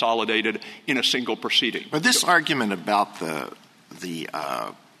be consolidated in a single proceeding. But this argument about the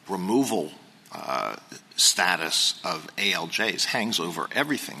removal status of ALJs hangs over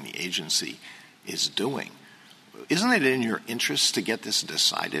everything the agency is doing. Isn't it in your interest to get this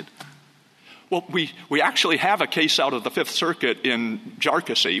decided? Well, we actually have a case out of the Fifth Circuit in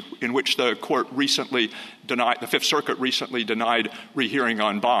Jarkissi in which the Fifth Circuit recently denied rehearing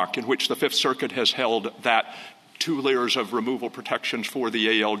en banc, in which the Fifth Circuit has held that 2 layers of removal protections for the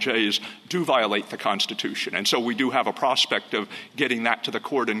ALJs do violate the Constitution. And so we do have a prospect of getting that to the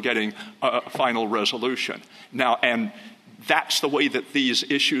court and getting a final resolution. Now, and that's the way that these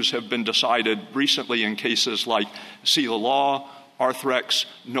issues have been decided recently in cases like Selah Law, Arthrex,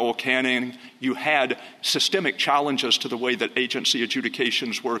 Noel Canning. You had systemic challenges to the way that agency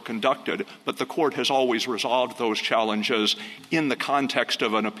adjudications were conducted, but the court has always resolved those challenges in the context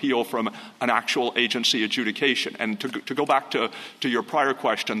of an appeal from an actual agency adjudication. And to go back to your prior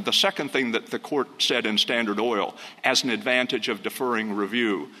question, the second thing that the court said in Standard Oil as an advantage of deferring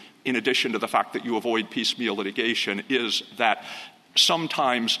review, in addition to the fact that you avoid piecemeal litigation, is that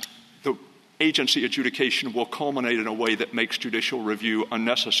sometimes the agency adjudication will culminate in a way that makes judicial review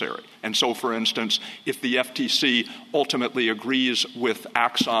unnecessary. And so, for instance, if the FTC ultimately agrees with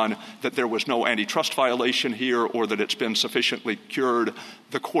Axon that there was no antitrust violation here or that it's been sufficiently cured,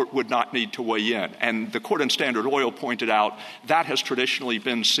 the court would not need to weigh in. And the court in Standard Oil pointed out that has traditionally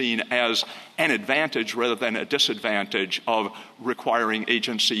been seen as an advantage rather than a disadvantage of requiring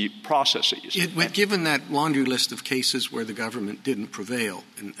agency processes. Given that laundry list of cases where the government didn't prevail,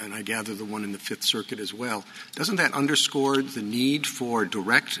 and I gather the one in the Fifth Circuit as well, doesn't that underscore the need for a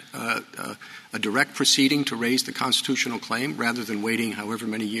direct proceeding to raise the constitutional claim rather than waiting however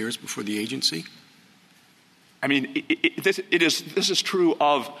many years before the agency? I mean, this is true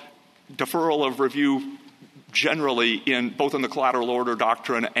of deferral of review generally both in the collateral order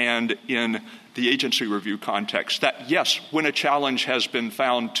doctrine and in the agency review context, that, yes, when a challenge has been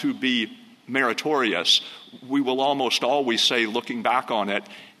found to be meritorious, we will almost always say, looking back on it,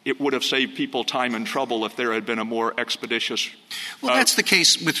 it would have saved people time and trouble if there had been a more expeditious. Well, that's the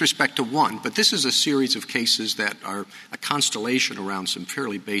case with respect to one, but this is a series of cases that are a constellation around some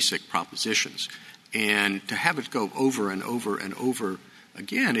fairly basic propositions. And to have it go over and over and over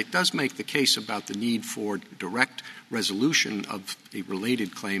again, it does make the case about the need for direct resolution of a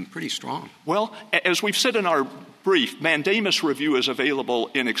related claim pretty strong. Well, as we've said in our brief, mandamus review is available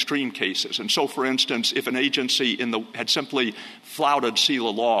in extreme cases. And so, for instance, if an agency had simply flouted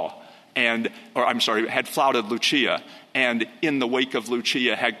SELA law had flouted Lucia, and in the wake of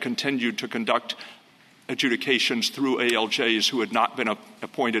Lucia had continued to conduct adjudications through ALJs who had not been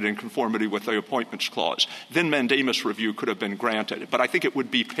appointed in conformity with the Appointments Clause, then mandamus review could have been granted. But I think it would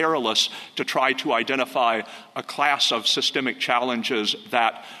be perilous to try to identify a class of systemic challenges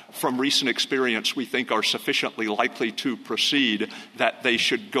that, from recent experience, we think are sufficiently likely to proceed that they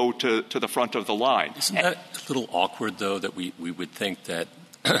should go to the front of the line. Isn't that a little awkward, though, that we would think that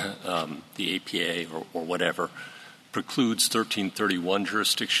the APA or whatever precludes 1331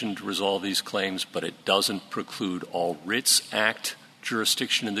 jurisdiction to resolve these claims, but it doesn't preclude all Writs Act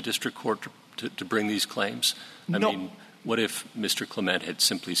jurisdiction in the district court to bring these claims? I mean, what if Mr. Clement had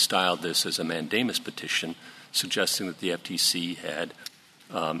simply styled this as a mandamus petition, suggesting that the FTC had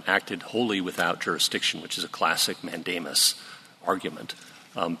acted wholly without jurisdiction, which is a classic mandamus argument,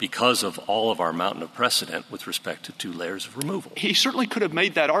 because of all of our mountain of precedent with respect to 2 layers of removal? He certainly could have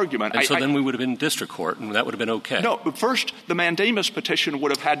made that argument. And so then we would have been in district court, and that would have been okay. No, first, the mandamus petition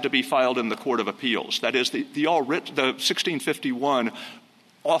would have had to be filed in the Court of Appeals. That is, the 1651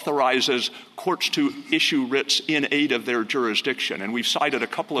 authorizes courts to issue writs in aid of their jurisdiction. And we've cited a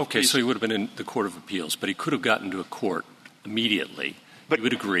couple of cases. Okay, so he would have been in the Court of Appeals, but he could have gotten to a court immediately. But he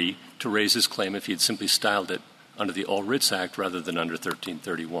would agree to raise his claim if he had simply styled it under the All Writs Act rather than under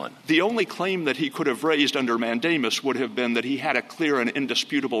 1331. The only claim that he could have raised under mandamus would have been that he had a clear and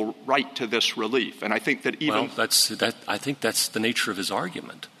indisputable right to this relief. And I think that even I think that's the nature of his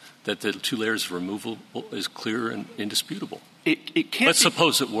argument, that the 2 layers of removal is clear and indisputable. It can't. Let's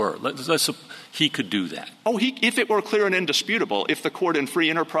suppose it were. He could do that. If it were clear and indisputable, if the court in Free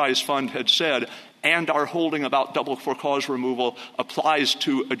Enterprise Fund had said, and our holding about double for cause removal applies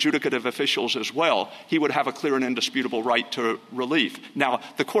to adjudicative officials as well, he would have a clear and indisputable right to relief. Now,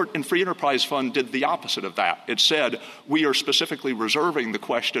 the court in Free Enterprise Fund did the opposite of that. It said, we are specifically reserving the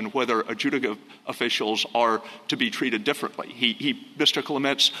question whether adjudicative officials are to be treated differently. Mr.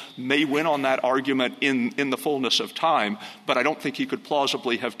 Clements may win on that argument in the fullness of time, but I don't think he could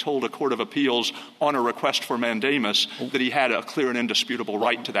plausibly have told a court of appeals on a request for mandamus that he had a clear and indisputable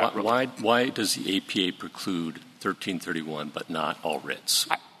right to that relief. Why does the APA preclude 1331 but not all writs?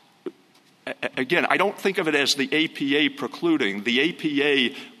 Again, I don't think of it as the APA precluding. The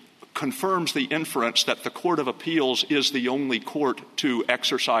APA confirms the inference that the Court of Appeals is the only court to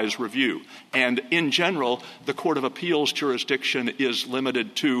exercise review. And in general, the Court of Appeals jurisdiction is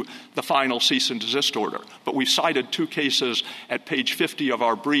limited to the final cease and desist order. But we've cited 2 cases at page 50 of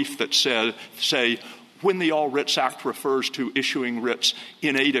our brief that say when the All Writs Act refers to issuing writs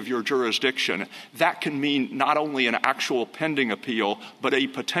in aid of your jurisdiction, that can mean not only an actual pending appeal, but a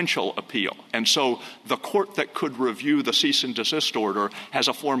potential appeal. And so the court that could review the cease and desist order has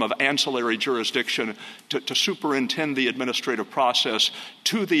a form of ancillary jurisdiction to superintend the administrative process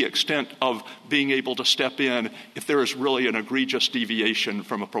to the extent of being able to step in if there is really an egregious deviation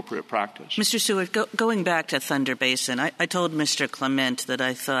from appropriate practice. Mr. Seward, going back to Thunder Basin, I told Mr. Clement that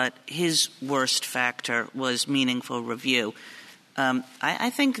I thought his worst factor was meaningful review. I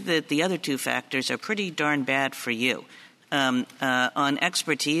think that the other 2 factors are pretty darn bad for you. On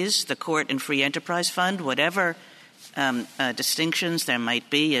expertise, the court and Free Enterprise Fund, whatever distinctions there might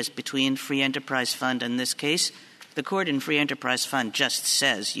be as between Free Enterprise Fund and this case, the court and Free Enterprise Fund just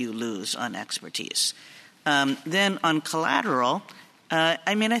says you lose on expertise. Then on collateral,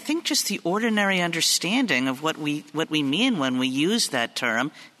 I think just the ordinary understanding of what we mean when we use that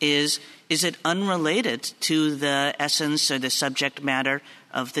term is it unrelated to the essence or the subject matter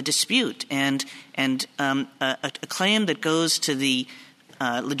of the dispute? And a claim that goes to the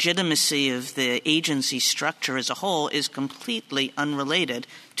legitimacy of the agency structure as a whole is completely unrelated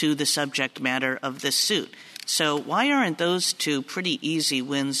to the subject matter of this suit. So why aren't those 2 pretty easy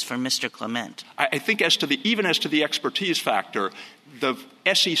wins for Mr. Clement? I think even as to the expertise factor, the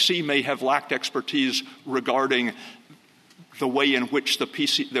SEC may have lacked expertise regarding the way in which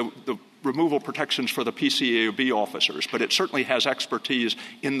the removal protections for the PCAOB officers, but it certainly has expertise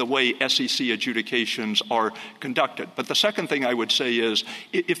in the way SEC adjudications are conducted. But the second thing I would say is,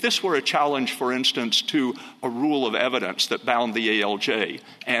 if this were a challenge, for instance, to a rule of evidence that bound the ALJ,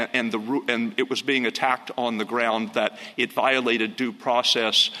 and it was being attacked on the ground that it violated due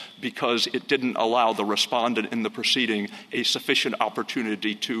process because it didn't allow the respondent in the proceeding a sufficient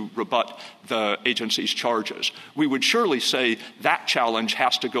opportunity to rebut the agency's charges, we would surely say that challenge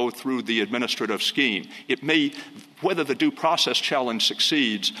has to go through the administrative scheme. It may, whether the due process challenge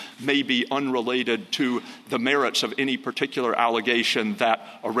succeeds, may be unrelated to the merits of any particular allegation that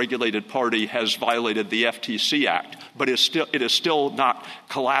a regulated party has violated the FTC Act. But it is still not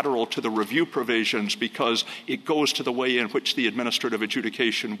collateral to the review provisions because it goes to the way in which the administrative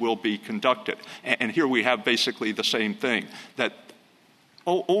adjudication will be conducted. And here we have basically the same thing, that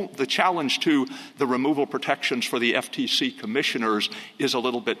the challenge to the removal protections for the FTC commissioners is a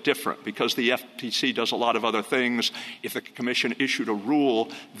little bit different because the FTC does a lot of other things. If the commission issued a rule,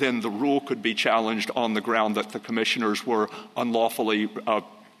 then the rule could be challenged on the ground that the commissioners were unlawfully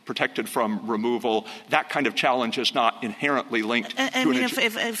protected from removal. That kind of challenge is not inherently linked to I mean,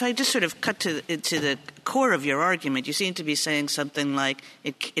 if I just sort of cut to the core of your argument, you seem to be saying something like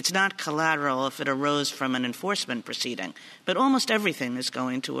it's not collateral if it arose from an enforcement proceeding, but almost everything is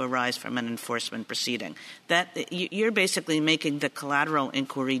going to arise from an enforcement proceeding. That you're basically making the collateral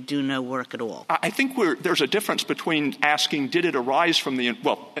inquiry do no work at all. I think there's a difference between asking did it arise from the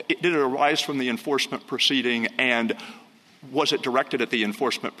enforcement proceeding and was it directed at the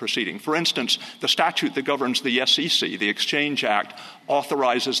enforcement proceeding? For instance, the statute that governs the SEC, the Exchange Act,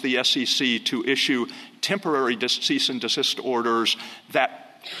 authorizes the SEC to issue temporary cease and desist orders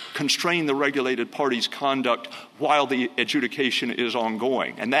that constrain the regulated party's conduct while the adjudication is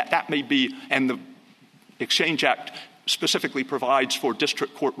ongoing. And that may be, and the Exchange Act specifically provides for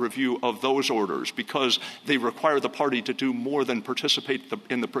district court review of those orders because they require the party to do more than participate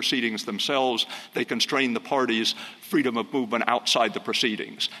in the proceedings themselves. They constrain the party's freedom of movement outside the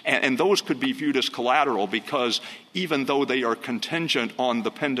proceedings. And those could be viewed as collateral because even though they are contingent on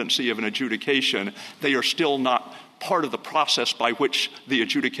the pendency of an adjudication, they are still not part of the process by which the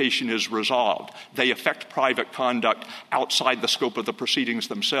adjudication is resolved. They affect private conduct outside the scope of the proceedings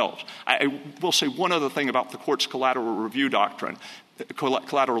themselves. I will say one other thing about the court's collateral review doctrine,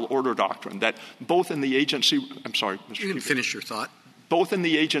 collateral order doctrine, that both in the agency — I'm sorry, Mr. You can finish your thought. Both in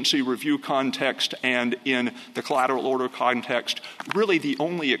the agency review context and in the collateral order context, really the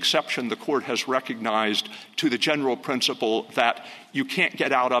only exception the court has recognized to the general principle that you can't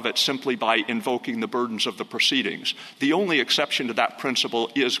get out of it simply by invoking the burdens of the proceedings. The only exception to that principle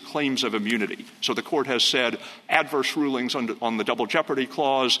is claims of immunity. So the court has said adverse rulings on the double jeopardy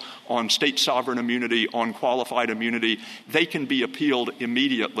clause, on state sovereign immunity, on qualified immunity, they can be appealed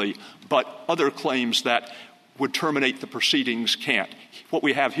immediately, but other claims that would terminate the proceedings can't. What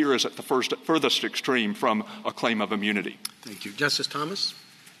we have here is at the furthest extreme from a claim of immunity. Thank you. Justice Thomas?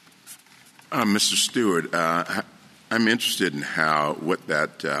 Mr. Stewart, I'm interested in what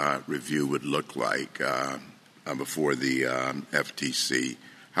that review would look like before the FTC.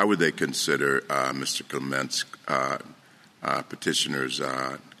 How would they consider Mr. Clement's petitioner's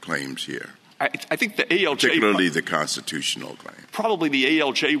claims here? I think the ALJ — particularly the constitutional claim. Probably the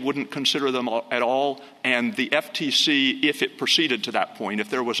ALJ wouldn't consider them at all, and the FTC, if it proceeded to that point,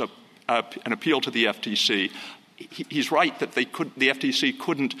 if there was an appeal to the FTC, he's right that the FTC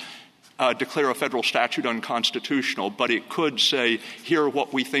couldn't declare a federal statute unconstitutional, but it could say, here are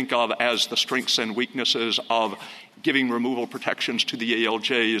what we think of as the strengths and weaknesses of giving removal protections to the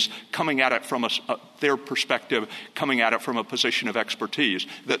ALJs, coming at it from their perspective, coming at it from a position of expertise.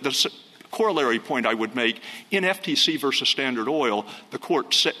 The corollary point I would make, in FTC versus Standard Oil, the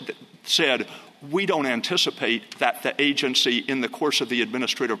court said, we don't anticipate that the agency in the course of the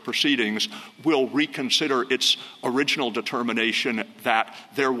administrative proceedings will reconsider its original determination that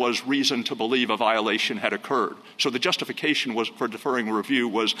there was reason to believe a violation had occurred. So the justification for deferring review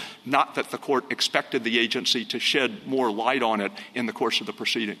was not that the court expected the agency to shed more light on it in the course of the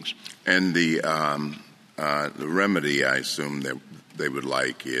proceedings. And the remedy, I assume, that they would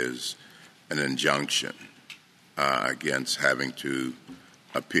like is an injunction against having to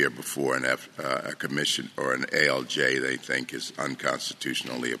appear before a commission or an ALJ they think is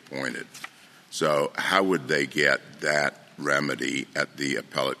unconstitutionally appointed. So how would they get that remedy at the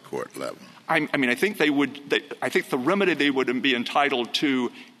appellate court level? I think I think the remedy they would be entitled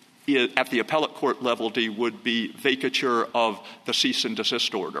to at the appellate court level would be vacature of the cease and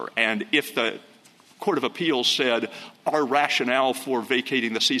desist order. And if the Court of Appeals said our rationale for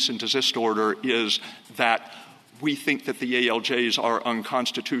vacating the cease and desist order is that we think that the ALJs are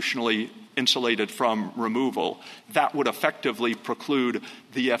unconstitutionally insulated from removal, that would effectively preclude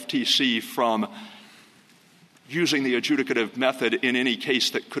the FTC from using the adjudicative method in any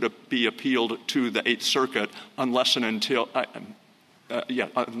case that could be appealed to the Eighth Circuit unless and until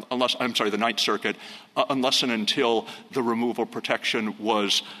the Ninth Circuit, unless and until the removal protection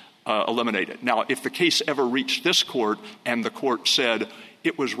was eliminated. Now, if the case ever reached this court and the court said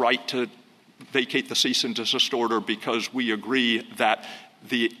it was right to vacate the cease and desist order because we agree that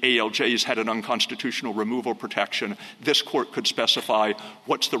the ALJs had an unconstitutional removal protection, this court could specify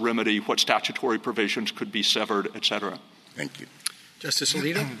what's the remedy, what statutory provisions could be severed, et cetera. Thank you. Justice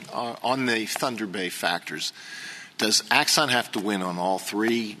Alito? On the Thunder Bay factors, does Axon have to win on all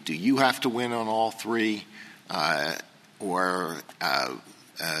three? Do you have to win on all three? Or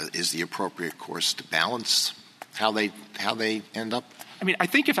is the appropriate course to balance how they end up? I mean, I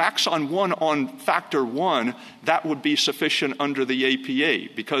think if Axon won on factor one, that would be sufficient under the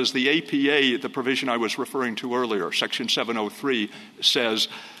APA, because the APA, the provision I was referring to earlier, Section 703, says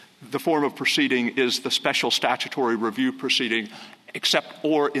the form of proceeding is the special statutory review proceeding, except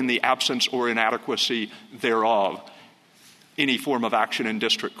or in the absence or inadequacy thereof, any form of action in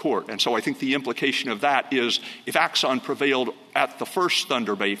district court. And so I think the implication of that is if Axon prevailed at the first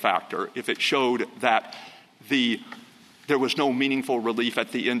Thunder Bay factor, if it showed that there was no meaningful relief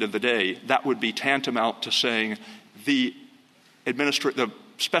at the end of the day, that would be tantamount to saying the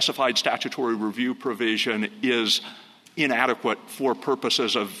specified statutory review provision is inadequate for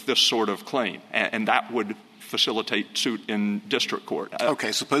purposes of this sort of claim, and that would facilitate suit in district court.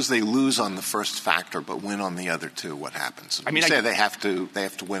 Okay, suppose they lose on the first factor but win on the other two. What happens? You say they have to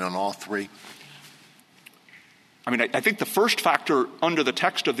win on all three? I mean, I think the first factor under the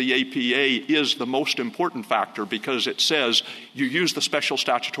text of the APA is the most important factor because it says you use the special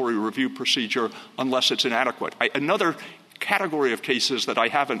statutory review procedure unless it's inadequate. Another category of cases that I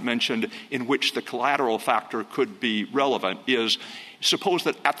haven't mentioned in which the collateral factor could be relevant is suppose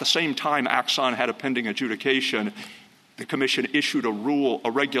that at the same time Axon had a pending adjudication, the Commission issued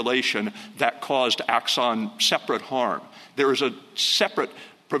a regulation that caused Axon separate harm. There is a separate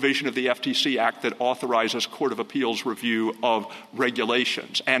provision of the FTC Act that authorizes Court of Appeals review of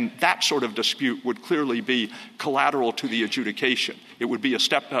regulations. And that sort of dispute would clearly be collateral to the adjudication. It would be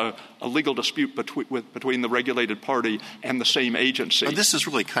a legal dispute between the regulated party and the same agency. But this is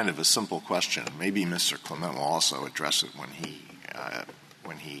really kind of a simple question. Maybe Mr. Clement will also address it when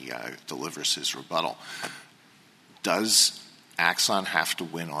he delivers his rebuttal. Does Axon have to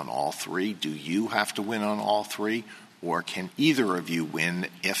win on all three? Do you have to win on all three? Or can either of you win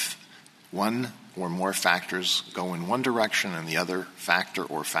if one or more factors go in one direction and the other factor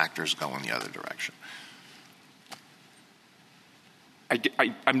or factors go in the other direction?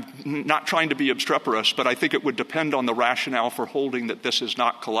 I'm not trying to be obstreperous, but I think it would depend on the rationale for holding that this is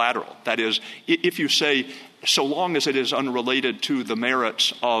not collateral. That is, if you say, so long as it is unrelated to the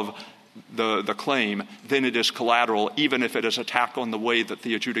merits of the claim, then it is collateral, even if it is attack on the way that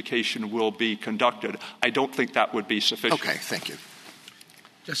the adjudication will be conducted. I don't think that would be sufficient. Okay, thank you.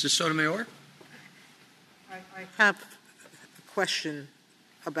 Justice Sotomayor? I have a question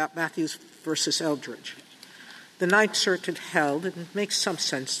about Matthews versus Eldridge. The Ninth Circuit held, and it makes some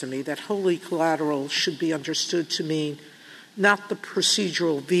sense to me, that wholly collateral should be understood to mean not the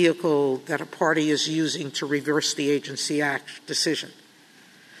procedural vehicle that a party is using to reverse the agency act decision.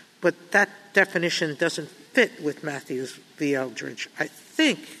 But that definition doesn't fit with Matthews v. Eldridge. I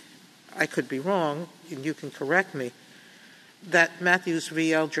think, I could be wrong, and you can correct me, that Matthews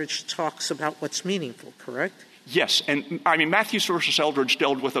v. Eldridge talks about what's meaningful, correct? Yes, and I mean, Matthews versus Eldridge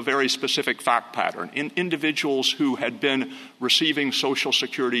dealt with a very specific fact pattern. Individuals who had been receiving Social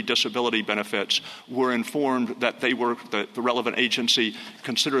Security disability benefits were informed that the relevant agency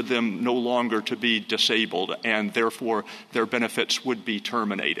considered them no longer to be disabled, and therefore their benefits would be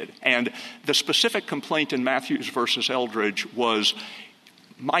terminated. And the specific complaint in Matthews versus Eldridge was,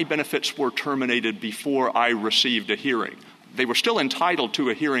 my benefits were terminated before I received a hearing. They were still entitled to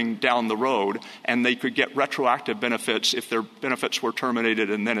a hearing down the road, and they could get retroactive benefits if their benefits were terminated,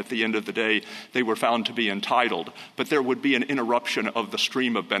 and then at the end of the day they were found to be entitled. But there would be an interruption of the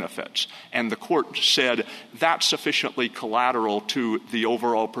stream of benefits. And the court said that's sufficiently collateral to the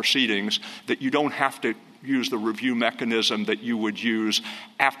overall proceedings that you don't have to use the review mechanism that you would use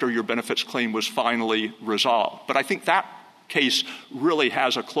after your benefits claim was finally resolved. But I think that case really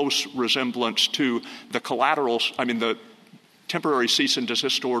has a close resemblance to the the temporary cease and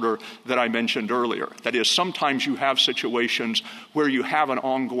desist order that I mentioned earlier. That is, sometimes you have situations where you have an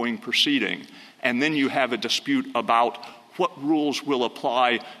ongoing proceeding, and then you have a dispute about what rules will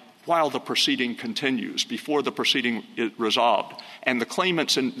apply while the proceeding continues, before the proceeding is resolved. And the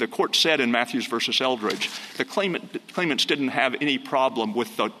claimants, and the court said in Matthews versus Eldridge, the claimants didn't have any problem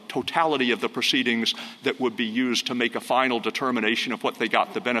with the totality of the proceedings that would be used to make a final determination of what they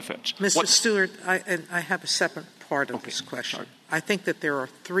got the benefits. Mr. Stewart, I have a separate part of this question. Sorry. I think that there are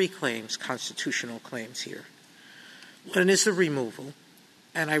three claims, constitutional claims here. One is the removal,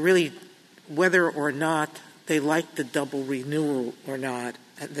 and whether or not they like the double renewal or not,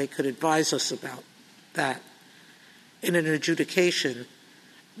 and they could advise us about that. In an adjudication,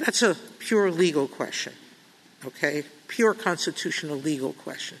 that's a pure legal question, okay? Pure constitutional legal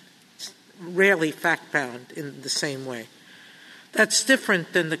question. It's rarely fact-bound in the same way. That's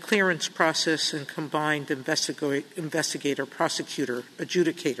different than the clearance process and combined investigator, prosecutor,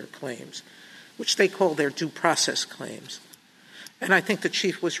 adjudicator claims, which they call their due process claims. And I think the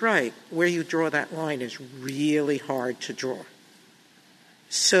Chief was right. Where you draw that line is really hard to draw.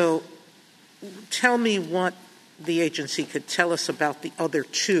 So tell me what the agency could tell us about the other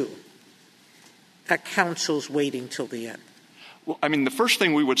two that counsel's waiting till the end. Well, I mean, the first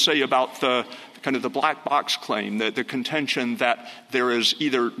thing we would say about the kind of the black box claim, the contention that there is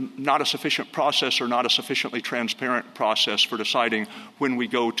either not a sufficient process or not a sufficiently transparent process for deciding when we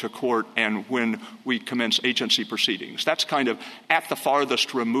go to court and when we commence agency proceedings. That's kind of at the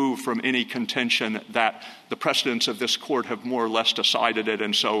farthest removed from any contention that the precedents of this court have more or less decided it,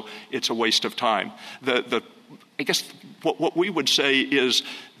 and so it's a waste of time. I guess what we would say is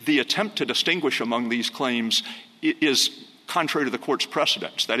the attempt to distinguish among these claims is contrary to the court's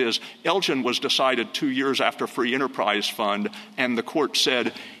precedents. That is, Elgin was decided 2 years after Free Enterprise Fund, and the court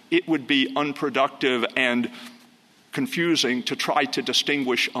said it would be unproductive and confusing to try to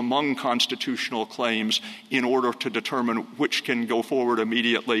distinguish among constitutional claims in order to determine which can go forward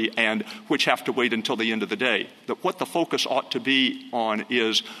immediately and which have to wait until the end of the day. What the focus ought to be on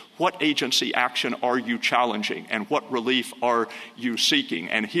is what agency action are you challenging and what relief are you seeking?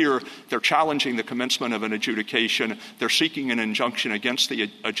 And here they're challenging the commencement of an adjudication, they're seeking an injunction against the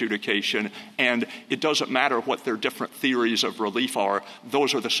adjudication, and it doesn't matter what their different theories of relief are.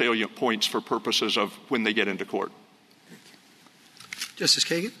 Those are the salient points for purposes of when they get into court. Justice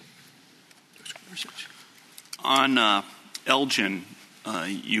Kagan? On Elgin,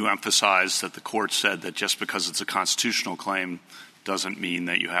 you emphasized that the court said that just because it's a constitutional claim doesn't mean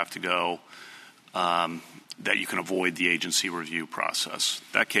that you have to go, that you can avoid the agency review process.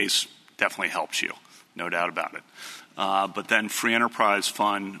 That case definitely helps you, no doubt about it. But then Free Enterprise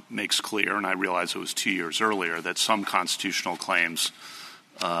Fund makes clear, and I realize it was 2 years earlier, that some constitutional claims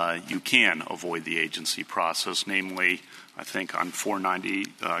you can avoid the agency process, namely, I think, on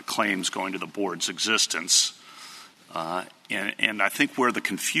 490 claims going to the board's existence. And I think where the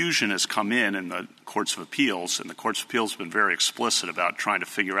confusion has come in the courts of appeals, and the courts of appeals have been very explicit about trying to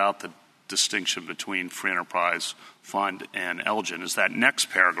figure out the distinction between Free Enterprise Fund and Elgin, is that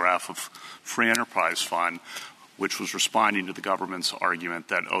next paragraph of Free Enterprise Fund, which was responding to the government's argument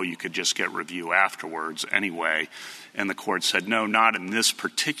that, you could just get review afterwards anyway. And the court said, no, not in this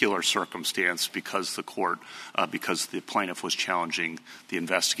particular circumstance because the plaintiff was challenging the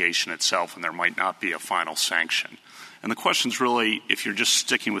investigation itself and there might not be a final sanction. And the question's really, if you're just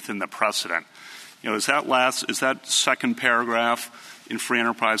sticking within the precedent, is that second paragraph in Free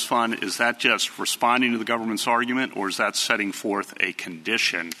Enterprise Fund, is that just responding to the government's argument, or is that setting forth a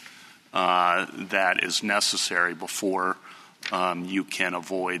condition that is necessary before you can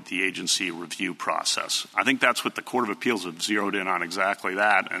avoid the agency review process? I think that's what the Court of Appeals have zeroed in on, exactly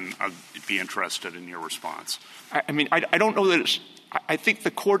that, and I'd be interested in your response. I don't know that it's – I think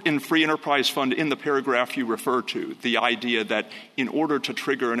the court in Free Enterprise Fund, in the paragraph you refer to, the idea that in order to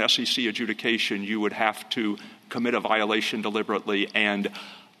trigger an SEC adjudication, you would have to commit a violation deliberately and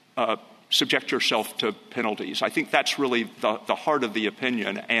subject yourself to penalties. I think that's really the heart of the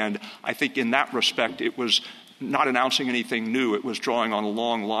opinion, and I think in that respect it was not announcing anything new. It was drawing on a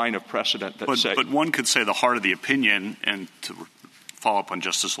long line of precedent that said— But one could say the heart of the opinion, and to follow up on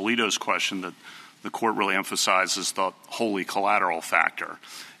Justice Alito's question, that the court really emphasizes the wholly collateral factor.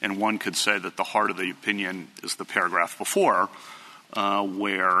 And one could say that the heart of the opinion is the paragraph before,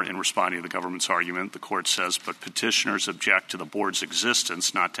 where, in responding to the government's argument, the court says, but petitioners object to the board's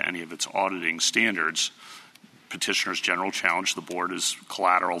existence, not to any of its auditing standards. Petitioners' general challenge the board is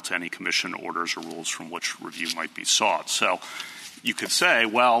collateral to any commission orders or rules from which review might be sought. So you could say,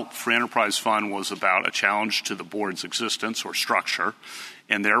 well, Free Enterprise Fund was about a challenge to the board's existence or structure,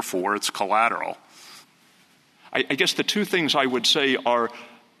 and therefore it's collateral. I guess the two things I would say are,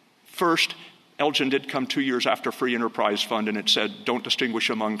 first, Elgin did come 2 years after Free Enterprise Fund, and it said don't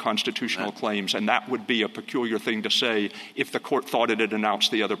distinguish among constitutional claims, and that would be a peculiar thing to say if the court thought it had announced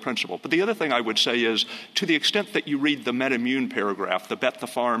the other principle. But the other thing I would say is, to the extent that you read the MedImmune paragraph, the Bet the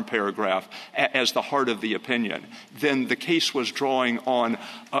Farm paragraph, as the heart of the opinion, then the case was drawing on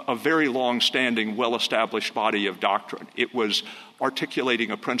a very long-standing, well-established body of doctrine. It was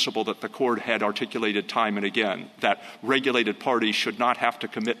articulating a principle that the court had articulated time and again, that regulated parties should not have to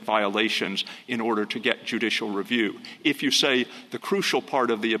commit violations in order to get judicial review. If you say the crucial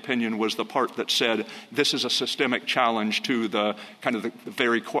part of the opinion was the part that said this is a systemic challenge to the kind of the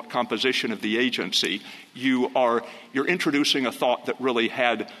very composition of the agency, you're introducing a thought that really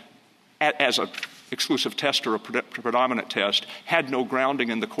had, as a exclusive test or a predominant test, had no grounding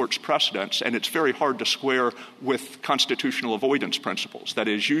in the court's precedents, and it's very hard to square with constitutional avoidance principles. That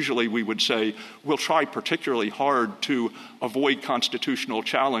is, usually we would say we'll try particularly hard to avoid constitutional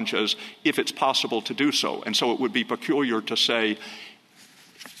challenges if it's possible to do so. And so it would be peculiar to say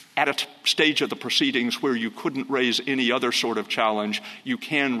at a stage of the proceedings where you couldn't raise any other sort of challenge, you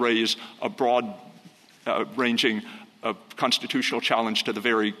can raise a broad ranging a constitutional challenge to the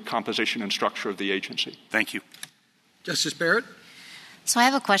very composition and structure of the agency. Thank you. Justice Barrett? So I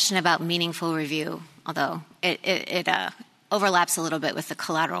have a question about meaningful review, although it overlaps a little bit with the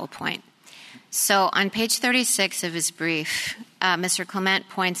collateral point. So on page 36 of his brief, Mr. Clement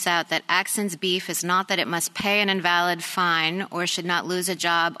points out that Axon's beef is not that it must pay an invalid fine or should not lose a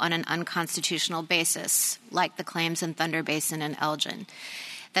job on an unconstitutional basis, like the claims in Thunder Basin and Elgin.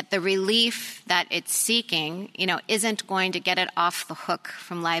 That the relief that it's seeking, isn't going to get it off the hook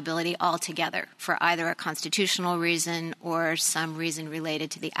from liability altogether for either a constitutional reason or some reason related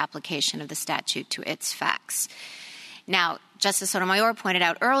to the application of the statute to its facts. Now, Justice Sotomayor pointed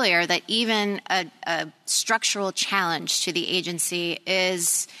out earlier that even a structural challenge to the agency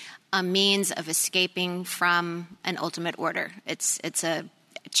is a means of escaping from an ultimate order. It's a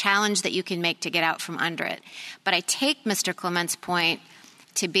challenge that you can make to get out from under it. But I take Mr. Clement's point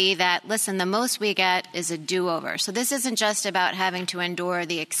to be that, listen, the most we get is a do-over. So this isn't just about having to endure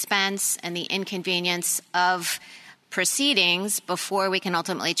the expense and the inconvenience of proceedings before we can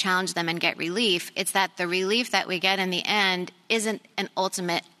ultimately challenge them and get relief. It's that the relief that we get in the end isn't an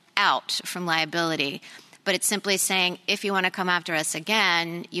ultimate out from liability, but it's simply saying if you want to come after us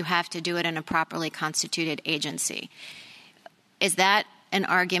again, you have to do it in a properly constituted agency. Is that an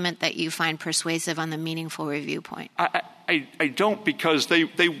argument that you find persuasive on the meaningful review point? I don't, because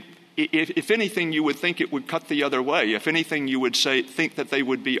if anything, you would think it would cut the other way. If anything, you would think that they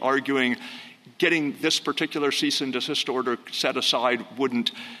would be arguing getting this particular cease and desist order set aside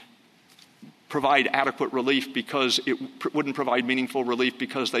wouldn't provide adequate relief because it wouldn't provide meaningful relief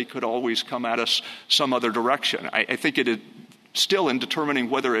because they could always come at us some other direction. I think it is still in determining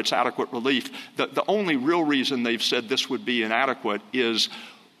whether it's adequate relief. The only real reason they've said this would be inadequate is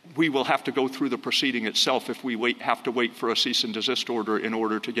we will have to go through the proceeding itself if we have to wait for a cease and desist order in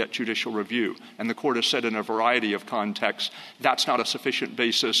order to get judicial review. And the court has said in a variety of contexts that's not a sufficient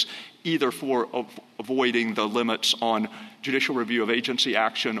basis either for avoiding the limits on judicial review of agency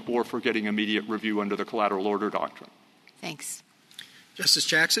action or for getting immediate review under the collateral order doctrine. Thanks. Justice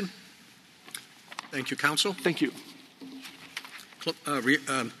Jackson? Thank you, counsel. Thank you.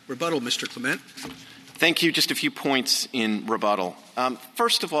 Rebuttal, Mr. Clement. Thank you. Just a few points in rebuttal.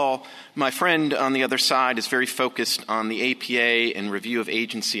 First of all, my friend on the other side is very focused on the APA and review of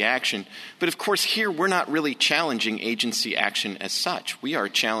agency action. But, of course, here we're not really challenging agency action as such. We are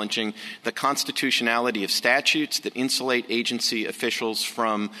challenging the constitutionality of statutes that insulate agency officials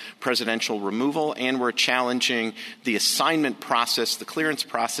from presidential removal, and we're challenging the assignment process, the clearance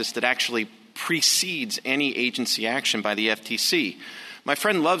process that actually precedes any agency action by the FTC. My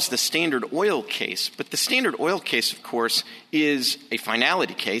friend loves the Standard Oil case, but the Standard Oil case, of course, is a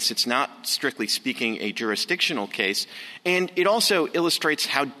finality case. It's not, strictly speaking, a jurisdictional case. And it also illustrates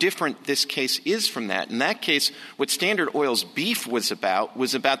how different this case is from that. In that case, what Standard Oil's beef was about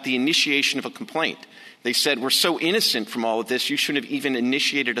the initiation of a complaint. They said, we're so innocent from all of this, you shouldn't have even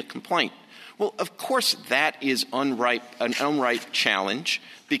initiated a complaint. Well, of course, that is an unripe challenge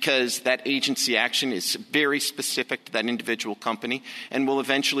because that agency action is very specific to that individual company and will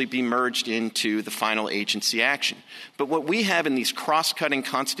eventually be merged into the final agency action. But what we have in these cross-cutting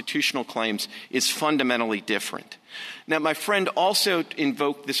constitutional claims is fundamentally different. Now, my friend also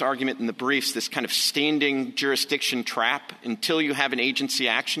invoked this argument in the briefs, this kind of standing jurisdiction trap. Until you have an agency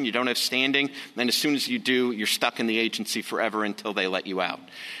action, you don't have standing. And as soon as you do, you're stuck in the agency forever until they let you out.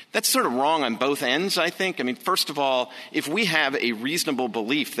 That's sort of wrong on both ends, I think. I mean, first of all, if we have a reasonable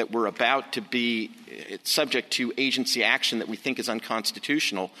belief that we're about to be subject to agency action that we think is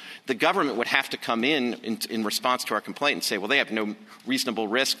unconstitutional, the government would have to come in response to our complaint and say, well, they have no reasonable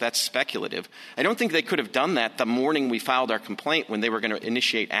risk. That's speculative. I don't think they could have done that the morning we filed our complaint when they were going to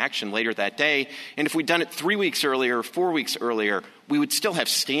initiate action later that day. And if we'd done it 3 weeks earlier or 4 weeks earlier, we would still have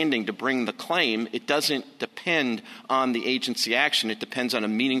standing to bring the claim. It doesn't depend on the agency action. It depends on a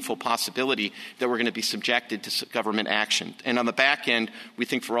meaningful possibility that we're going to be subjected to government action. And on the back end, we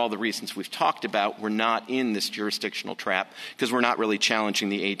think for all the reasons we've talked about, we're not in this jurisdictional trap because we're not really challenging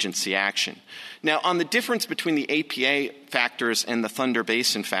the agency action. Now, on the difference between the APA factors and the Thunder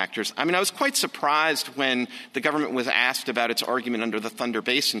Basin factors, I mean, I was quite surprised when the government was asked about its argument under the Thunder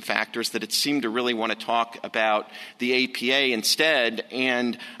Basin factors that it seemed to really want to talk about the APA instead.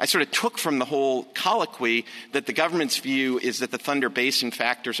 And I sort of took from the whole colloquy that the government's view is that the Thunder Basin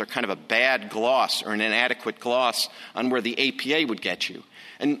factors are kind of a bad gloss or an inadequate gloss on where the APA would get you.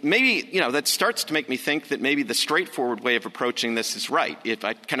 And maybe, that starts to make me think that maybe the straightforward way of approaching this is right. If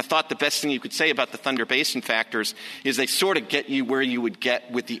I kind of thought the best thing you could say about the Thunder Basin factors is they sort of get you where you would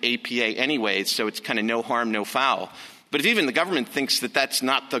get with the APA anyways, so it's kind of no harm, no foul. But if even the government thinks that that's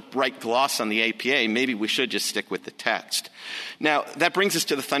not the right gloss on the APA, maybe we should just stick with the text. Now, that brings us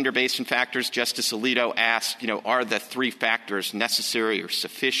to the Thunder Basin factors. Justice Alito asked, are the three factors necessary or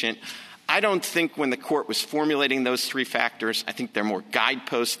sufficient? I don't think when the court was formulating those three factors, I think they're more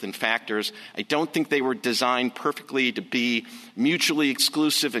guideposts than factors. I don't think they were designed perfectly to be mutually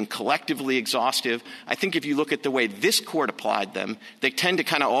exclusive and collectively exhaustive. I think if you look at the way this court applied them, they tend to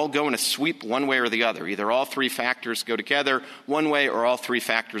kind of all go in a sweep one way or the other. Either all three factors go together one way or all three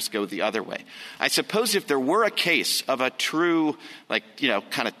factors go the other way. I suppose if there were a case of a true,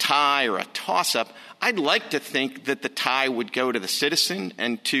 kind of tie or a toss-up, I'd like to think that the tie would go to the citizen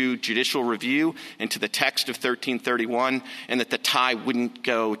and to judicial review and to the text of 1331, and that the tie wouldn't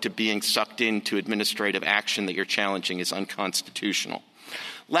go to being sucked into administrative action that you're challenging is unconstitutional.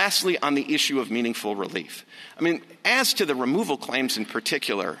 Lastly, on the issue of meaningful relief. As to the removal claims in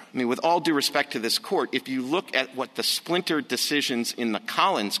particular, with all due respect to this court, if you look at what the splintered decisions in the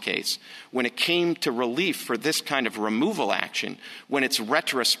Collins case, when it came to relief for this kind of removal action, when it's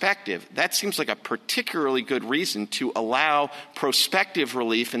retrospective, that seems like a particularly good reason to allow prospective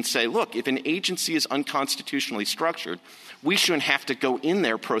relief and say, look, if an agency is unconstitutionally structured, we shouldn't have to go in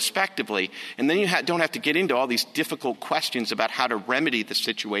there prospectively. And then you don't have to get into all these difficult questions about how to remedy the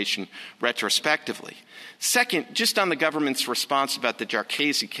situation retrospectively. Second, just on the government's response about the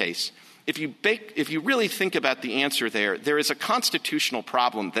Jarchese case, if you really think about the answer there is a constitutional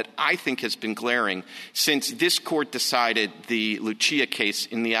problem that I think has been glaring since this court decided the Lucia case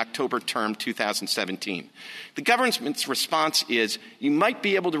in the October term 2017. The government's response is you might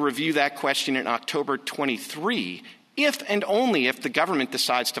be able to review that question in October 23 if and only if the government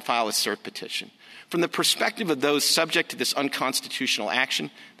decides to file a cert petition. From the perspective of those subject to this unconstitutional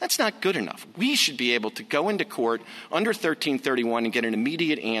action, that's not good enough. We should be able to go into court under 1331 and get an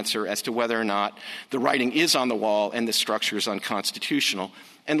immediate answer as to whether or not the writing is on the wall and the structure is unconstitutional.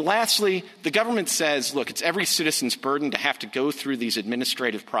 And lastly, the government says, look, it's every citizen's burden to have to go through these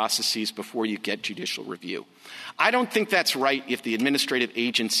administrative processes before you get judicial review. I don't think that's right if the administrative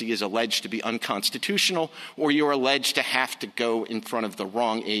agency is alleged to be unconstitutional or you're alleged to have to go in front of the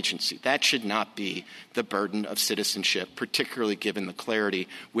wrong agency. That should not be the burden of citizenship, particularly given the clarity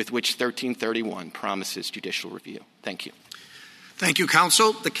with which 1331 promises judicial review. Thank you. Thank you,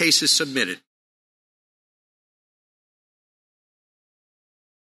 counsel. The case is submitted.